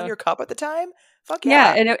like filling your cup at the time, fuck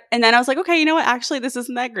yeah. And then I was like, okay, you know what? Actually, this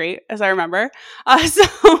isn't that great as I remember. So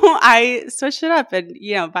I switched it up, and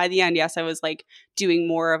by the end, yes, I was like doing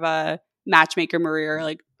more of a matchmaker Maria,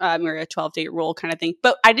 like Maria 12-date rule kind of thing.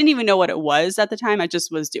 But I didn't even know what it was at the time. I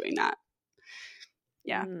just was doing that.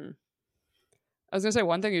 Yeah. I was going to say,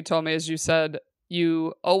 one thing you told me is you said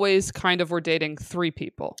you always kind of were dating 3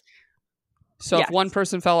 people. So if one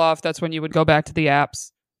person fell off, that's when you would go back to the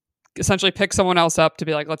apps, essentially pick someone else up to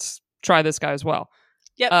be like, let's try this guy as well.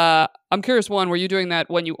 Yep. I'm curious, one, were you doing that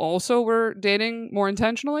when you also were dating more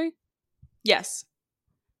intentionally? Yes.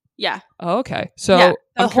 Yeah. Oh, okay. So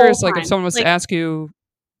I'm curious, like if someone was like, to ask you,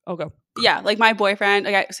 go. Yeah. Like my boyfriend,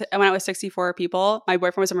 when I was 64 people, my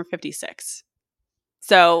boyfriend was number 56.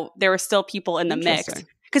 So there were still people in the mix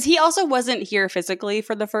because he also wasn't here physically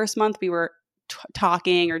for the first month. We were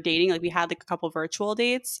talking or dating. Like we had like a couple virtual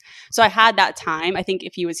dates. So I had that time. I think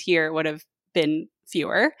if he was here, it would have been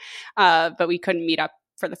fewer, but we couldn't meet up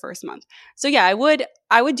for the first month. So yeah, I would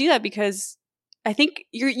do that because I think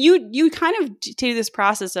you kind of do this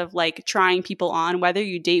process of like trying people on, whether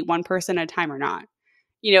you date one person at a time or not.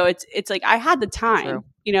 It's like I had the time.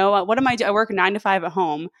 True. What am I doing? I work 9 to 5 at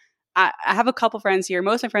home. I have a couple friends here.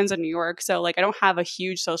 Most of my friends are in New York, so like I don't have a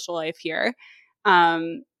huge social life here.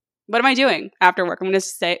 what am I doing after work? I'm going to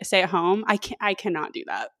stay at home. I cannot do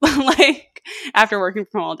that. Like after working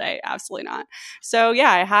from home all day, absolutely not. So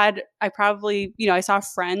yeah, I probably, I saw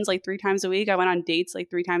friends like 3 times a week. I went on dates like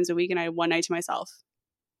 3 times a week, and I had one night to myself.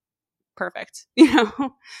 Perfect.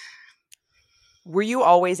 Were you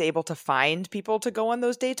always able to find people to go on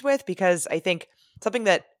those dates with? Because I think something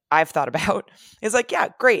that I've thought about is like, yeah,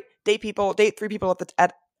 great. Date 3 people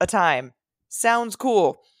at a time. Sounds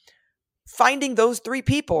cool. Finding those 3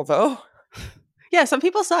 people though. Yeah, some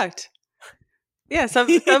people sucked. Yeah, some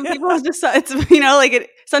people just it's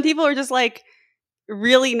some people are just like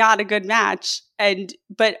really not a good match,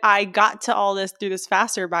 but I got to all this through this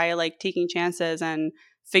faster by like taking chances and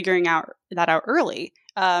figuring that out early,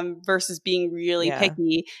 versus being really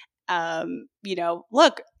picky.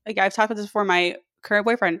 Look, like I've talked about this before, my current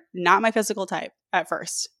boyfriend, not my physical type at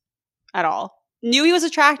first at all. Knew he was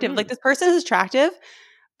attractive. Like this person is attractive,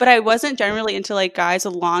 but I wasn't generally into like guys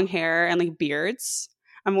with long hair and like beards.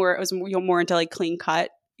 I was more into like clean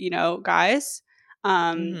cut, guys. He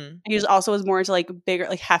was more into like bigger,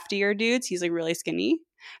 like heftier dudes. He's like really skinny.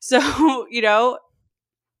 So,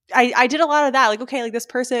 I did a lot of that. Like, okay, like this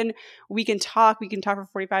person, we can talk for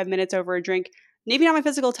 45 minutes over a drink. Maybe not my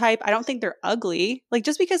physical type. I don't think they're ugly. Like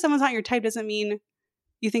just because someone's not your type doesn't mean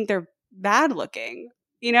you think they're bad looking.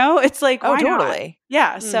 It's like, why totally. not?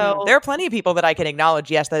 Yeah. So there are plenty of people that I can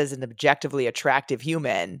acknowledge. Yes, that is an objectively attractive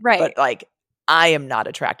human. Right. But like, I am not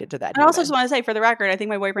attracted to that. I also just want to say, for the record, I think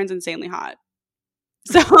my boyfriend's insanely hot.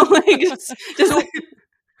 So like, just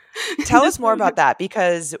tell us more about that,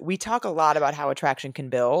 because we talk a lot about how attraction can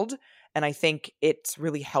build. And I think it's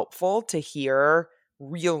really helpful to hear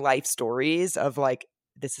real life stories of like,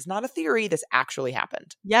 this is not a theory. This actually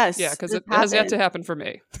happened. Yes. Yeah, because it has yet to happen for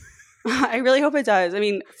me. I really hope it does. I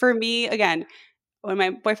mean, for me, again, when my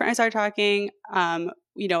boyfriend and I started talking,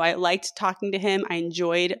 I liked talking to him. I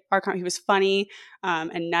enjoyed he was funny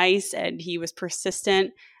and nice, and he was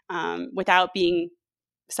persistent without being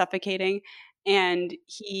suffocating. And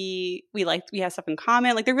we had stuff in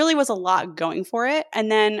common. Like there really was a lot going for it.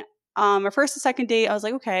 And then our first and second date, I was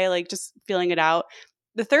like, okay, like just feeling it out.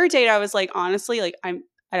 The third date, I was like, honestly, like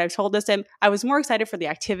I've told this to him, I was more excited for the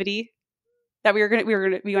activity that we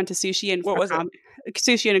went to sushi and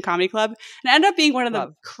sushi in a comedy club, and it ended up being one of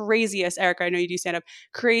the craziest, Erica, I know you do stand up,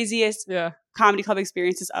 craziest comedy club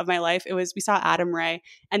experiences of my life. We saw Adam Ray,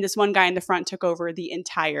 and this one guy in the front took over the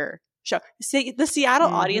entire show. See, the Seattle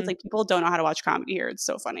audience, like people don't know how to watch comedy here. It's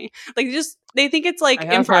so funny. Like they think it's like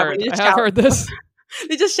improv. I have heard this.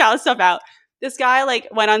 They just shout stuff out. This guy like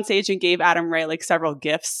went on stage and gave Adam Ray like several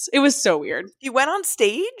gifts. It was so weird. He went on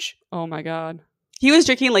stage? Oh my God. He was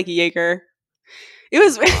drinking like Jaeger. It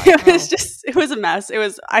was a mess.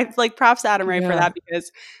 I like props to Adam Ray for that, because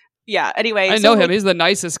anyway. I know him. He's the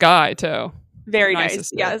nicest guy too. Very nice.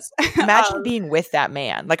 Yes. Imagine being with that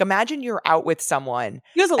man. Like imagine you're out with someone.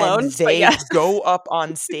 He was alone. And they go up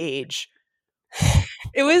on stage.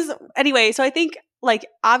 It was anyway. So I think like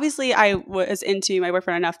obviously I was into my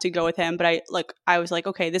boyfriend enough to go with him, but I was like,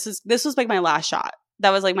 okay, this was like my last shot.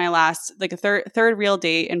 That was like my last, like a third real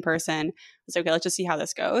date in person. I was like, okay, let's just see how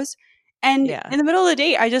this goes. And in the middle of the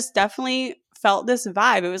date, I just definitely felt this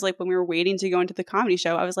vibe. It was like when we were waiting to go into the comedy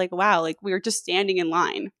show, I was like, wow, like we were just standing in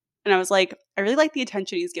line. And I was like, I really like the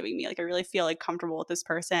attention he's giving me. Like, I really feel like comfortable with this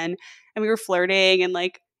person. And we were flirting. And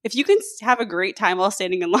like, if you can have a great time while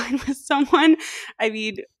standing in line with someone, I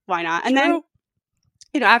mean, why not? And then,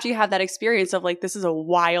 after you have that experience of like, this is a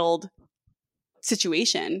wild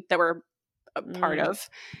situation that we're a part of,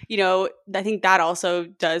 I think that also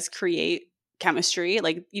does create chemistry.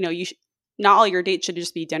 Like, not all your dates should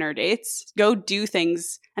just be dinner dates. Go do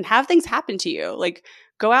things and have things happen to you. Like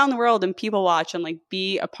go out in the world and people watch and like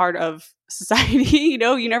be a part of society.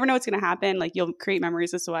 You never know what's going to happen. Like you'll create memories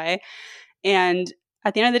this way. And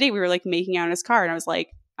at the end of the day, we were like making out in his car and I was like,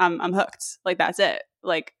 I'm hooked. Like that's it.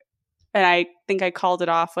 Like, and I think I called it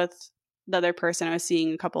off with the other person I was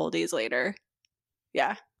seeing a couple of days later.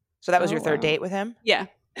 Yeah. So that was your third date with him? Yeah.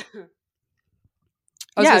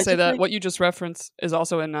 I was going to say that what you just referenced is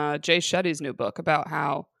also in Jay Shetty's new book about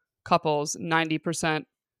how couples, 90%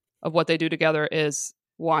 of what they do together is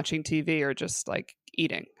watching TV or just like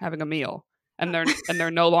eating, having a meal. And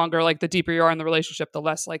they're no longer like the deeper you are in the relationship, the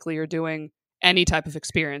less likely you're doing any type of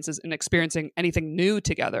experiences and experiencing anything new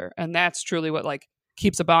together. And that's truly what like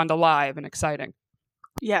keeps a bond alive and exciting.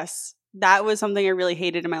 Yes. That was something I really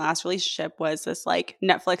hated in my last relationship was this like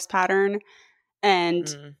Netflix pattern.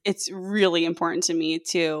 And it's really important to me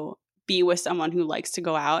to be with someone who likes to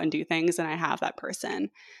go out and do things, and I have that person.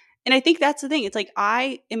 And I think that's the thing. It's like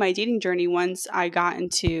in my dating journey, once I got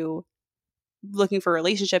into looking for a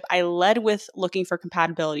relationship, I led with looking for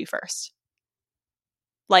compatibility first.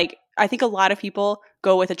 Like, I think a lot of people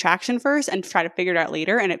go with attraction first and try to figure it out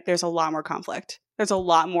later. And there's a lot more conflict. There's a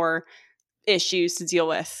lot more issues to deal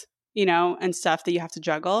with, you know, and stuff that you have to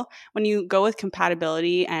juggle. When you go with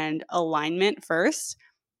compatibility and alignment first,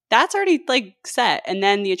 that's already like set. And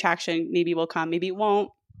then the attraction maybe will come, maybe it won't.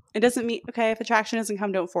 It doesn't mean, okay, if attraction doesn't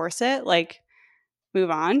come, don't force it. Like, move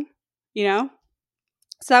on, you know?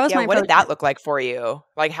 So that was my what approach. did that look like for you?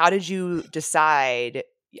 Like, how did you decide?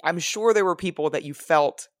 I'm sure there were people that you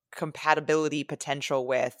felt compatibility potential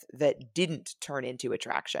with that didn't turn into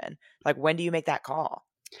attraction. Like, when do you make that call?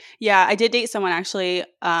 Yeah, I did date someone actually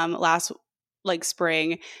last like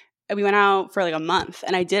spring. We went out for like a month,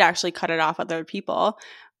 and I did actually cut it off with other people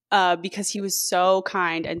because he was so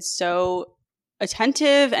kind and so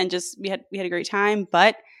attentive, and just we had a great time.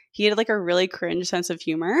 But he had like a really cringe sense of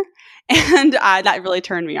humor, and that really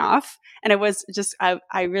turned me off. And it was just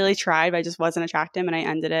I really tried, but I just wasn't attracted, and I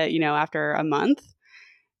ended it, you know, after a month.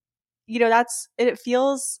 You know,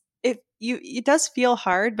 it does feel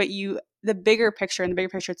hard, but the bigger picture,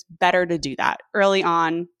 it's better to do that early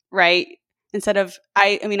on, right? Instead of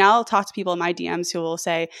I mean, I'll talk to people in my DMs who will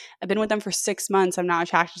say, I've been with them for 6 months, I'm not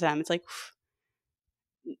attracted to them. It's like,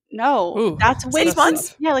 no, Ooh, that's way 6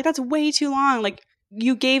 months? Yeah, like that's way too long. Like,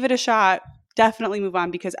 you gave it a shot, definitely move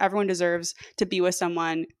on, because everyone deserves to be with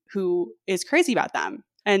someone who is crazy about them.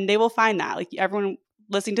 And they will find that. Like, everyone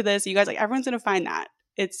listening to this, you guys, like, everyone's going to find that.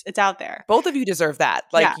 It's out there. Both of you deserve that.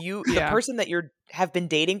 Like, Yeah. the person that have been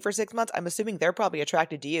dating for 6 months, I'm assuming they're probably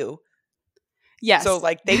attracted to you. Yes. So,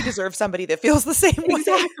 like, they deserve somebody that feels the same way.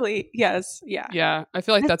 Exactly. Yes. Yeah. Yeah. I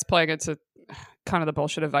feel like that's playing into kind of the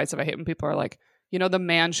bullshit advice I hate when people are like, you know, the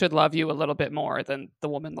man should love you a little bit more than the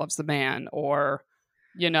woman loves the man. Or,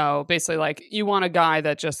 you know, basically like, you want a guy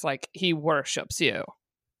that just like, he worships you.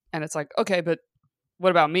 And it's like, okay, but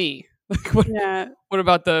what about me? Like, what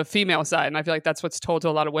about the female side? And I feel like that's what's told to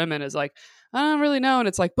a lot of women is like, I don't really know. And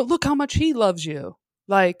it's like, but look how much he loves you.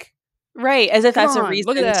 Like, right. As if that's a on,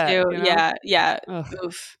 reason look at that, to, you know? yeah. Yeah. Ugh.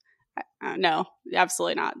 Oof. No,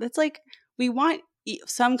 absolutely not. That's like, we want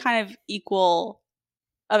some kind of equal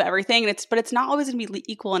of everything. But it's not always going to be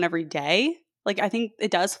equal in every day. Like, I think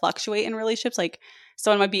it does fluctuate in relationships. Like,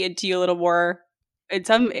 someone might be into you a little more in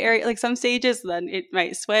some area, like some stages, then it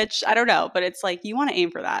might switch. I don't know. But it's like, you want to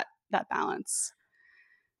aim for that balance.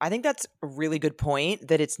 I think that's a really good point,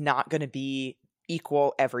 that it's not going to be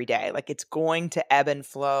equal every day. Like, it's going to ebb and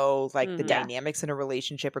flow. Like, the dynamics in a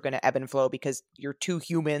relationship are going to ebb and flow because you're two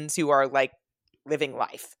humans who are like living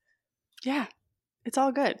life. Yeah. It's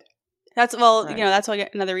all good. That's right. Right. You know, that's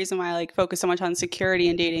another reason why I like focus so much on security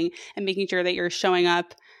and dating and making sure that you're showing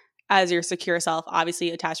up as your secure self.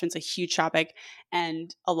 Obviously, attachment's a huge topic,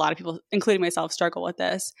 and a lot of people, including myself, struggle with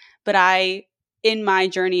this. But in my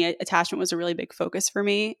journey, attachment was a really big focus for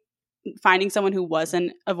me. Finding someone who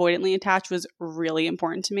wasn't avoidantly attached was really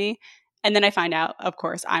important to me. And then I find out, of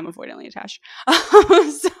course, I'm avoidantly attached.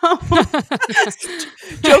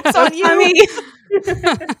 Joke's on you.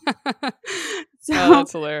 Oh,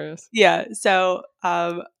 that's hilarious. Yeah. So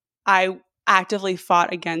I actively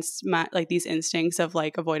fought against these instincts of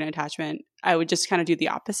like avoidant attachment. I would just kind of do the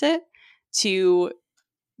opposite to,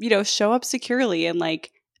 you know, show up securely and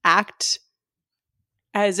like act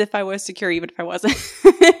as if I was secure, even if I wasn't.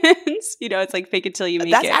 You know, it's like fake it till you make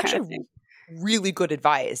it. That's actually really good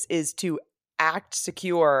advice, is to act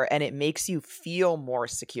secure, and it makes you feel more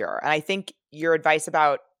secure. And I think your advice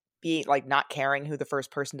about being like not caring who the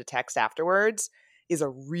first person to text afterwards is a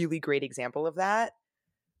really great example of that,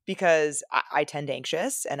 because I tend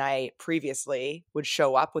anxious, and I previously would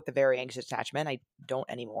show up with a very anxious attachment. I don't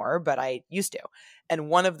anymore, but I used to. And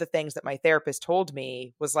one of the things that my therapist told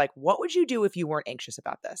me was like, what would you do if you weren't anxious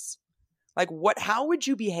about this? Like, how would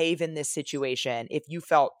you behave in this situation if you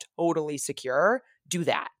felt totally secure? Do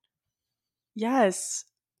that. Yes.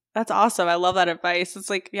 That's awesome. I love that advice. It's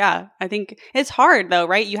like, yeah, I think it's hard though,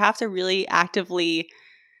 right? You have to really actively,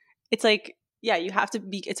 it's like, yeah, you have to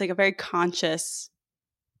be, it's like a very conscious,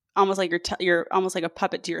 almost like you're almost like a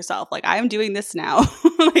puppet to yourself. Like, I am doing this now.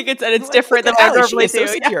 Like, it's different than what I normally do.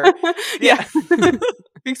 So secure. Yeah.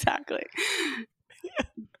 Exactly.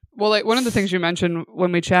 Well, like, one of the things you mentioned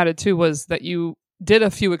when we chatted too was that you did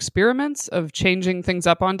a few experiments of changing things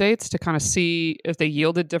up on dates to kind of see if they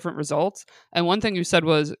yielded different results. And one thing you said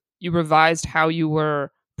was you revised how you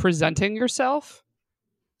were presenting yourself.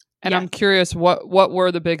 And I'm curious, what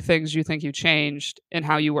were the big things you think you changed in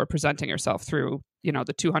how you were presenting yourself through, you know,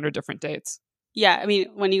 the 200 different dates? Yeah. I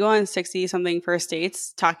mean, when you go on 60-something first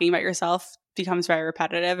dates, talking about yourself becomes very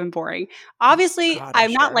repetitive and boring. Obviously, God,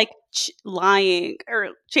 I'm not sure. like lying or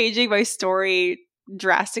changing my story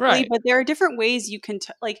drastically, Right. but there are different ways you can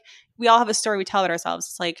like we all have a story we tell about ourselves.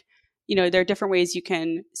 It's like, there are different ways you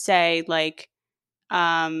can say like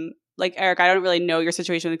Eric, I don't really know your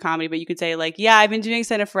situation with comedy, but you could say like, yeah, I've been doing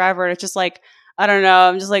stand-up forever, and it's just like, I don't know,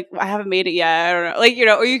 I'm just like, I haven't made it yet, I don't know,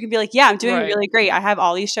 like, or you can be like, yeah, I'm doing really great, I have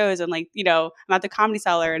all these shows, and like, I'm at the Comedy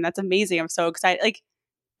Cellar, and that's amazing, I'm so excited. Like,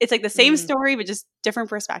 it's like the same story, but just different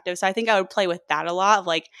perspectives. So I think I would play with that a lot of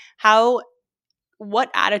like, what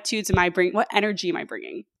attitudes am I bringing, what energy am I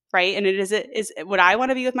bringing, right? And is would I want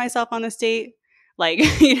to be with myself on this date, like,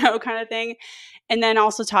 kind of thing. And then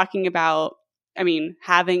also talking about,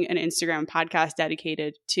 having an Instagram podcast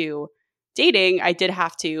dedicated to dating, I did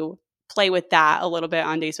have to play with that a little bit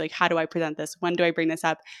on days. Like, how do I present this? When do I bring this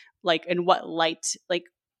up? Like, in what light? Like,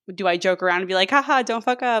 do I joke around and be like, haha, don't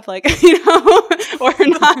fuck up? Like, or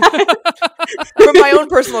not? From my own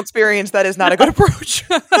personal experience, that is not a good approach.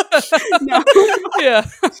 No. Yeah,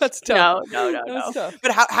 that's tough. No. That's tough.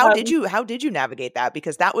 But how did you navigate that?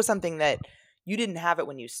 Because that was something that you didn't have it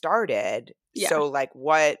when you started. Yeah. So like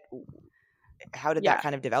how did that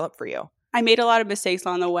kind of develop for you? I made a lot of mistakes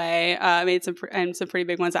on the way. I made some pretty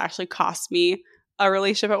big ones that actually cost me a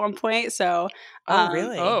relationship at one point. So,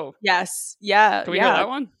 really? Oh, yes, yeah. Can we hear that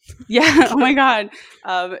one? Yeah. Oh my god.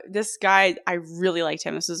 This guy, I really liked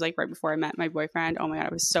him. This was like right before I met my boyfriend. Oh my god,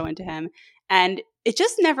 I was so into him, and it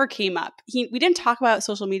just never came up. We didn't talk about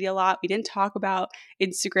social media a lot. We didn't talk about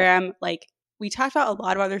Instagram. Like, we talked about a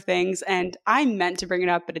lot of other things, and I meant to bring it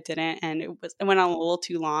up, but it didn't. And it went on a little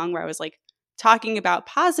too long, where I was like talking about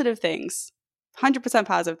positive things, 100%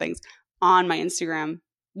 positive things on my Instagram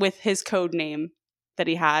with his code name that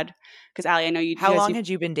he had. Because Allie, I know you. How long had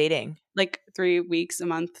you been dating? Like 3 weeks, a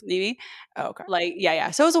month, maybe. Oh, okay. Like,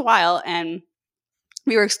 yeah. So it was a while, and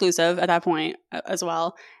we were exclusive at that point as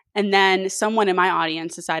well. And then someone in my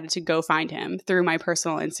audience decided to go find him through my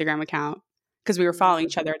personal Instagram account, because we were following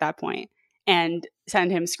each other at that point, and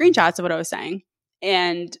send him screenshots of what I was saying.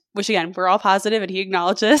 And which, again, we're all positive, and he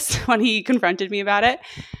acknowledged this when he confronted me about it.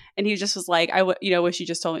 And he just was like, wish you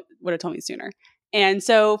just would have told me sooner. And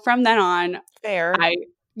so from then on, fair.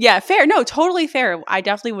 Fair. No, totally fair. I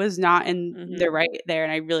definitely was not in the right there,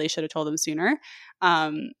 and I really should have told him sooner.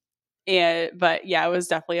 But yeah, it was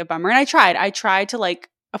definitely a bummer. And I tried to like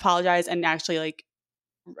apologize, and actually like,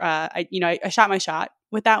 I shot my shot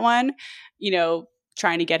with that one,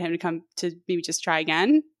 trying to get him to come to maybe just try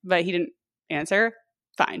again, but he didn't answer.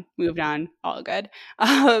 Fine. Moved on. All good.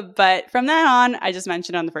 But from then on, I just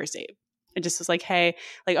mentioned on the first date. It just was like, hey,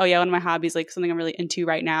 like, oh yeah, one of my hobbies, like something I'm really into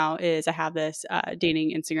right now is I have this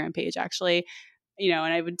dating Instagram page actually, and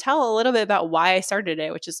I would tell a little bit about why I started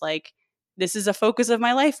it, which is like, this is a focus of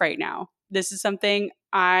my life right now. This is something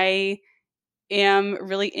I am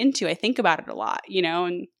really into. I think about it a lot,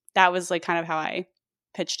 and that was like kind of how I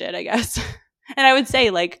pitched it, I guess. And I would say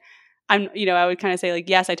like, I would kind of say like,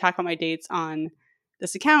 yes, I talk about my dates on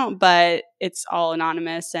this account, but it's all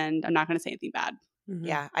anonymous, and I'm not going to say anything bad. Mm-hmm.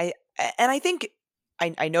 Yeah. I think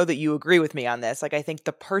I know that you agree with me on this. Like, I think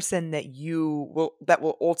the person that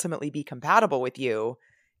will ultimately be compatible with you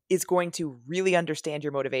is going to really understand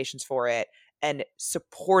your motivations for it and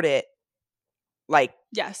support it, like,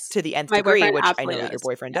 yes, to the nth degree, which I know that your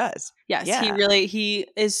boyfriend does. Yes, yeah. He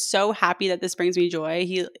is so happy that this brings me joy.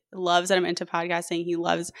 He loves that I'm into podcasting. He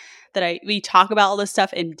loves that we talk about all this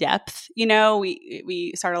stuff in depth.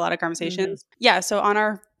 We start a lot of conversations. Mm-hmm. Yeah. So on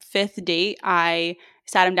our 5th date, I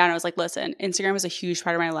sat him down. And I was like, listen, Instagram is a huge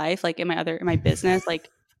part of my life. Like in my business, like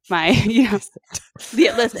my,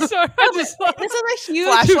 listen, sorry, this is a huge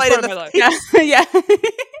flashlight in the my life. Yeah.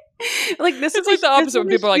 Like this it's is like the opposite when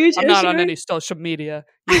people are like, I'm not on issue. any social media.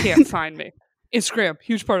 You can't find me. Instagram,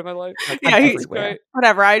 huge part of my life. Like, yeah,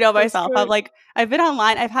 whatever. I know myself. I've been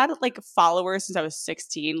online. I've had like followers since I was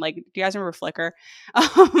 16. Like, do you guys remember Flickr?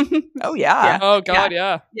 Oh yeah. Oh god,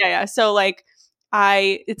 yeah. So like,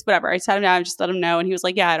 it's whatever. I sat him down and just let him know, and he was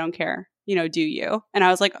like, yeah, I don't care. Do you? And I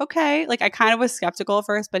was like, okay. Like, I kind of was skeptical at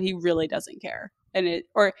first, but he really doesn't care.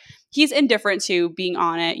 Or he's indifferent to being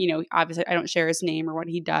on it. Obviously I don't share his name or what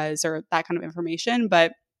he does or that kind of information,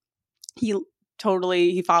 but he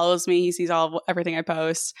follows me. He sees everything I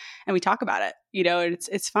post, and we talk about it.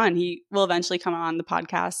 It's fun. He will eventually come on the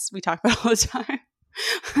podcast. We talk about it all the time.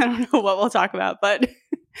 I don't know what we'll talk about, but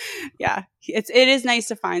yeah, it is nice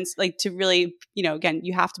to find, like, to really, again,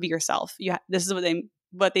 you have to be yourself. This is what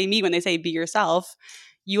they mean when they say be yourself.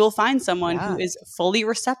 You will find someone who is fully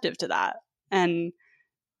receptive to that. And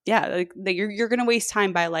yeah, like you're going to waste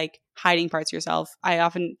time by like hiding parts of yourself. I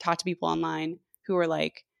often talk to people online who are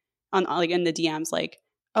like, on like in the DMs, like,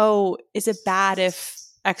 oh, is it bad if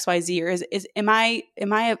XYZ, or am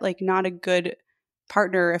I like not a good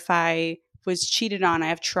partner if I was cheated on, I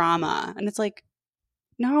have trauma. And it's like,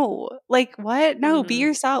 no, like what? No, be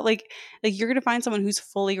yourself. Like you're gonna find someone who's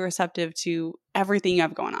fully receptive to everything you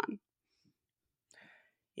have going on.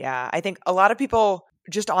 Yeah, I think a lot of people,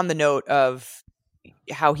 just on the note of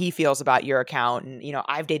how he feels about your account, and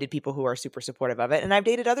I've dated people who are super supportive of it, and I've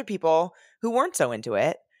dated other people who weren't so into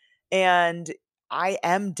it, and I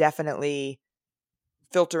am definitely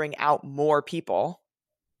filtering out more people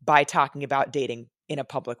by talking about dating in a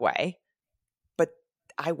public way, but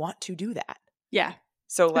I want to do that. Yeah.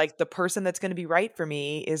 So like the person that's going to be right for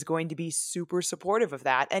me is going to be super supportive of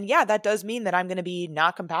that. And yeah, that does mean that I'm going to be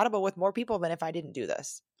not compatible with more people than if I didn't do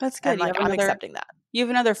this. That's good. And like I'm accepting that. You have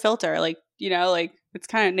another filter, like, like it's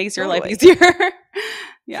kind of makes your life Totally. easier.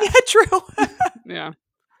 Yeah. Yeah, true. Yeah.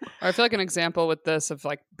 I feel like an example with this of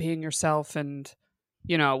like being yourself and,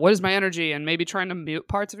 what is my energy, and maybe trying to mute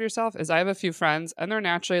parts of yourself, is I have a few friends and they're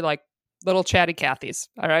naturally like little chatty Cathys.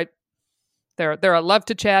 All right. They're a love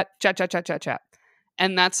to chat.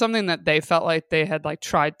 And that's something that they felt like they had like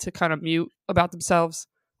tried to kind of mute about themselves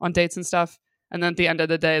on dates and stuff. And then at the end of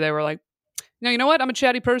the day, they were like, you know what? I'm a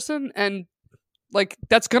chatty person, and like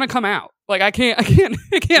that's gonna come out. Like I can't right,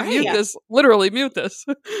 mute this. Literally mute this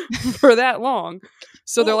for that long.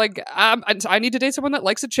 So they're like, I need to date someone that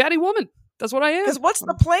likes a chatty woman. That's what I am. Because what's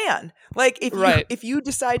the plan? Like if you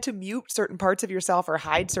decide to mute certain parts of yourself or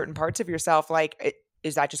hide certain parts of yourself, like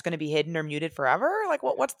is that just going to be hidden or muted forever? Like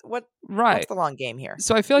what's the long game here?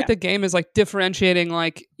 So I feel like the game is like differentiating,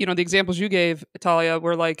 like, the examples you gave, Talia,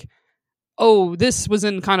 were like, oh, this was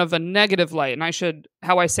in kind of a negative light, and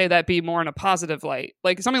how I say that be more in a positive light.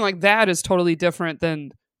 Like something like that is totally different than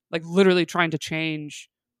like literally trying to change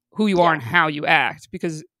who you are and how you act,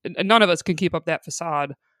 because none of us can keep up that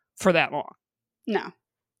facade for that long. No.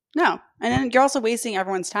 And then you're also wasting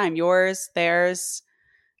everyone's time, yours, theirs,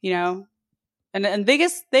 And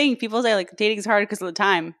biggest thing, people say like dating is hard because of the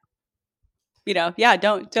time.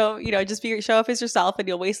 Don't just show up as yourself and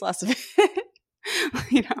you'll waste less of it.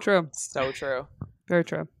 True. So true. Very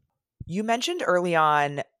true. You mentioned early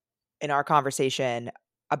on in our conversation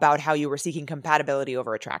about how you were seeking compatibility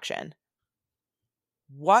over attraction.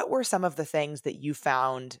 What were some of the things that you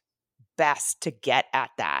found best to get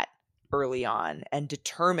at that early on and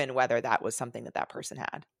determine whether that was something that person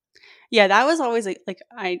had? Yeah, that was always like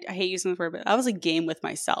I hate using the word, but that was a game with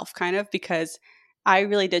myself, kind of, because I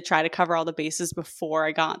really did try to cover all the bases before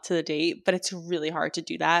I got to the date, but it's really hard to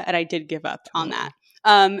do that, and I did give up on that.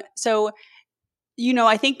 So,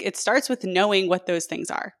 I think it starts with knowing what those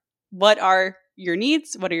things are. What are your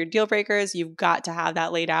needs? What are your deal breakers? You've got to have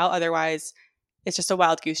that laid out. Otherwise, it's just a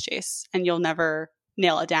wild goose chase, and you'll never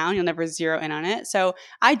nail it down. You'll never zero in on it. So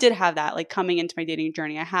I did have that, like coming into my dating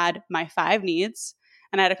journey. I had my 5 needs.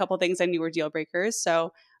 And I had a couple things I knew were deal breakers.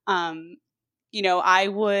 So, travel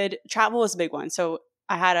was a big one. So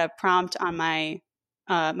I had a prompt on my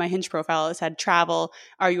Hinge profile. It said, travel,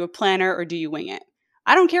 are you a planner or do you wing it?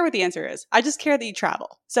 I don't care what the answer is. I just care that you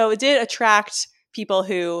travel. So it did attract people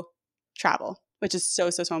who travel, which is so,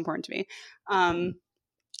 so, so important to me.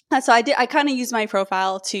 So I kind of used my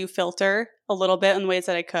profile to filter a little bit in the ways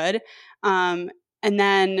that I could. And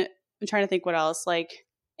then I'm trying to think what else, like,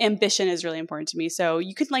 ambition is really important to me. So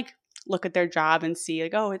you could like look at their job and see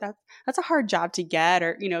like, oh, that's a hard job to get,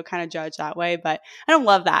 or, kind of judge that way. But I don't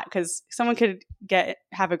love that, because someone could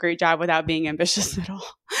have a great job without being ambitious at all,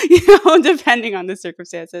 depending on the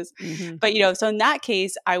circumstances. Mm-hmm. But, so in that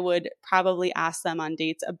case, I would probably ask them on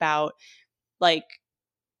dates about like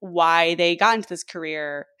why they got into this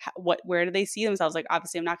career, where do they see themselves? Like,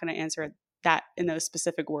 obviously I'm not going to answer that in those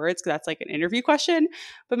specific words, because that's like an interview question,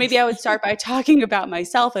 but maybe I would start by talking about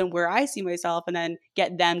myself and where I see myself, and then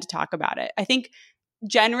get them to talk about it. I think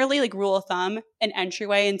generally, like rule of thumb, an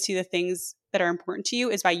entryway into the things that are important to you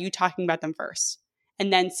is by you talking about them first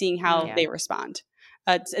and then seeing how they respond.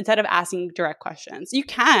 Instead of asking direct questions. You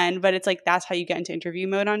can, but it's like that's how you get into interview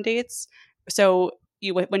mode on dates. So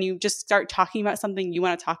when you just start talking about something you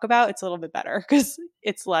want to talk about, it's a little bit better, because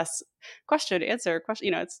it's less question, answer,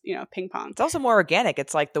 question, it's, ping pong. It's also more organic.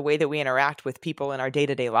 It's like the way that we interact with people in our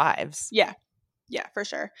day-to-day lives. Yeah, for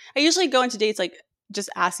sure. I usually go into dates like just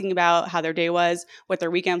asking about how their day was, what their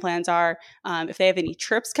weekend plans are, if they have any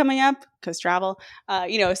trips coming up, because travel,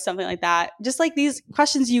 something like that. Just like these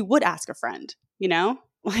questions you would ask a friend, yeah.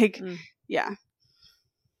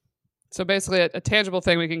 So basically a tangible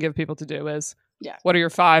thing we can give people to do is, what are your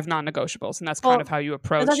 5 non-negotiables? And that's kind of how you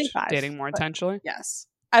approach dating more intentionally. Yes.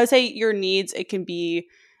 I would say your needs, it can be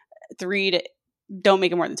 3 to don't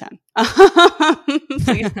make it more than 10.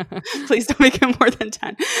 Please don't make it more than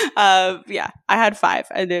 10. Yeah, I had 5,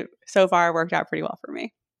 and it so far worked out pretty well for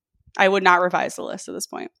me. I would not revise the list at this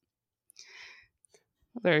point.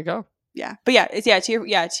 There you go. Yeah, but yeah, it's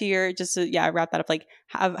to your just to, wrap that up. Like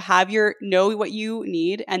have your know what you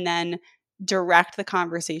need, and then direct the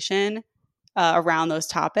conversation around those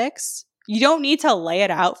topics. You don't need to lay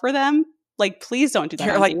it out for them. Like, please don't do that.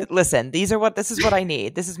 You're like, listen, this is what I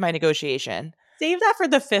need. This is my negotiation. Save that for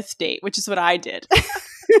the 5th date, which is what I did.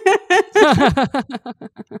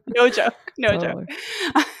 No joke.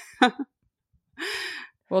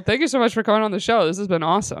 Well, thank you so much for coming on the show. This has been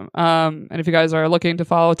awesome. And if you guys are looking to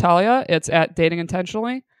follow Talia, it's at Dating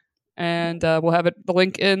Intentionally. And we'll have the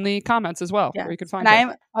link in the comments as well, where you can find it.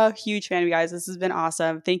 I'm a huge fan of you guys. This has been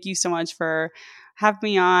awesome. Thank you so much for having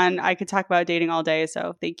me on. I could talk about dating all day,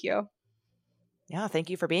 so thank you. Yeah, thank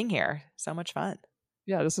you for being here. So much fun.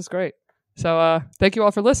 Yeah, this is great. So thank you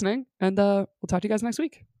all for listening, and we'll talk to you guys next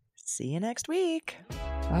week. See you next week.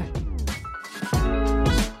 Bye.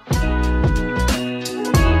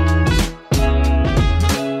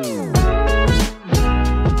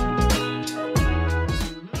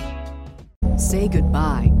 Say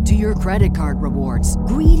goodbye to your credit card rewards.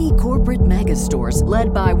 Greedy corporate mega stores,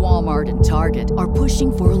 led by Walmart and Target, are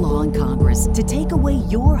pushing for a law in Congress to take away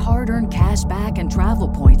your hard-earned cash back and travel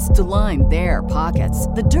points to line their pockets.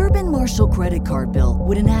 The Durbin-Marshall credit card bill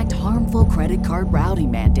would enact harmful credit card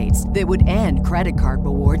routing mandates that would end credit card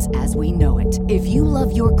rewards as we know it. If you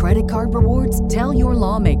love your credit card rewards, tell your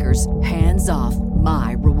lawmakers, hands off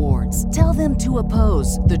my rewards. Tell them to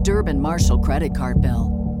oppose the Durbin-Marshall credit card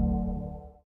bill.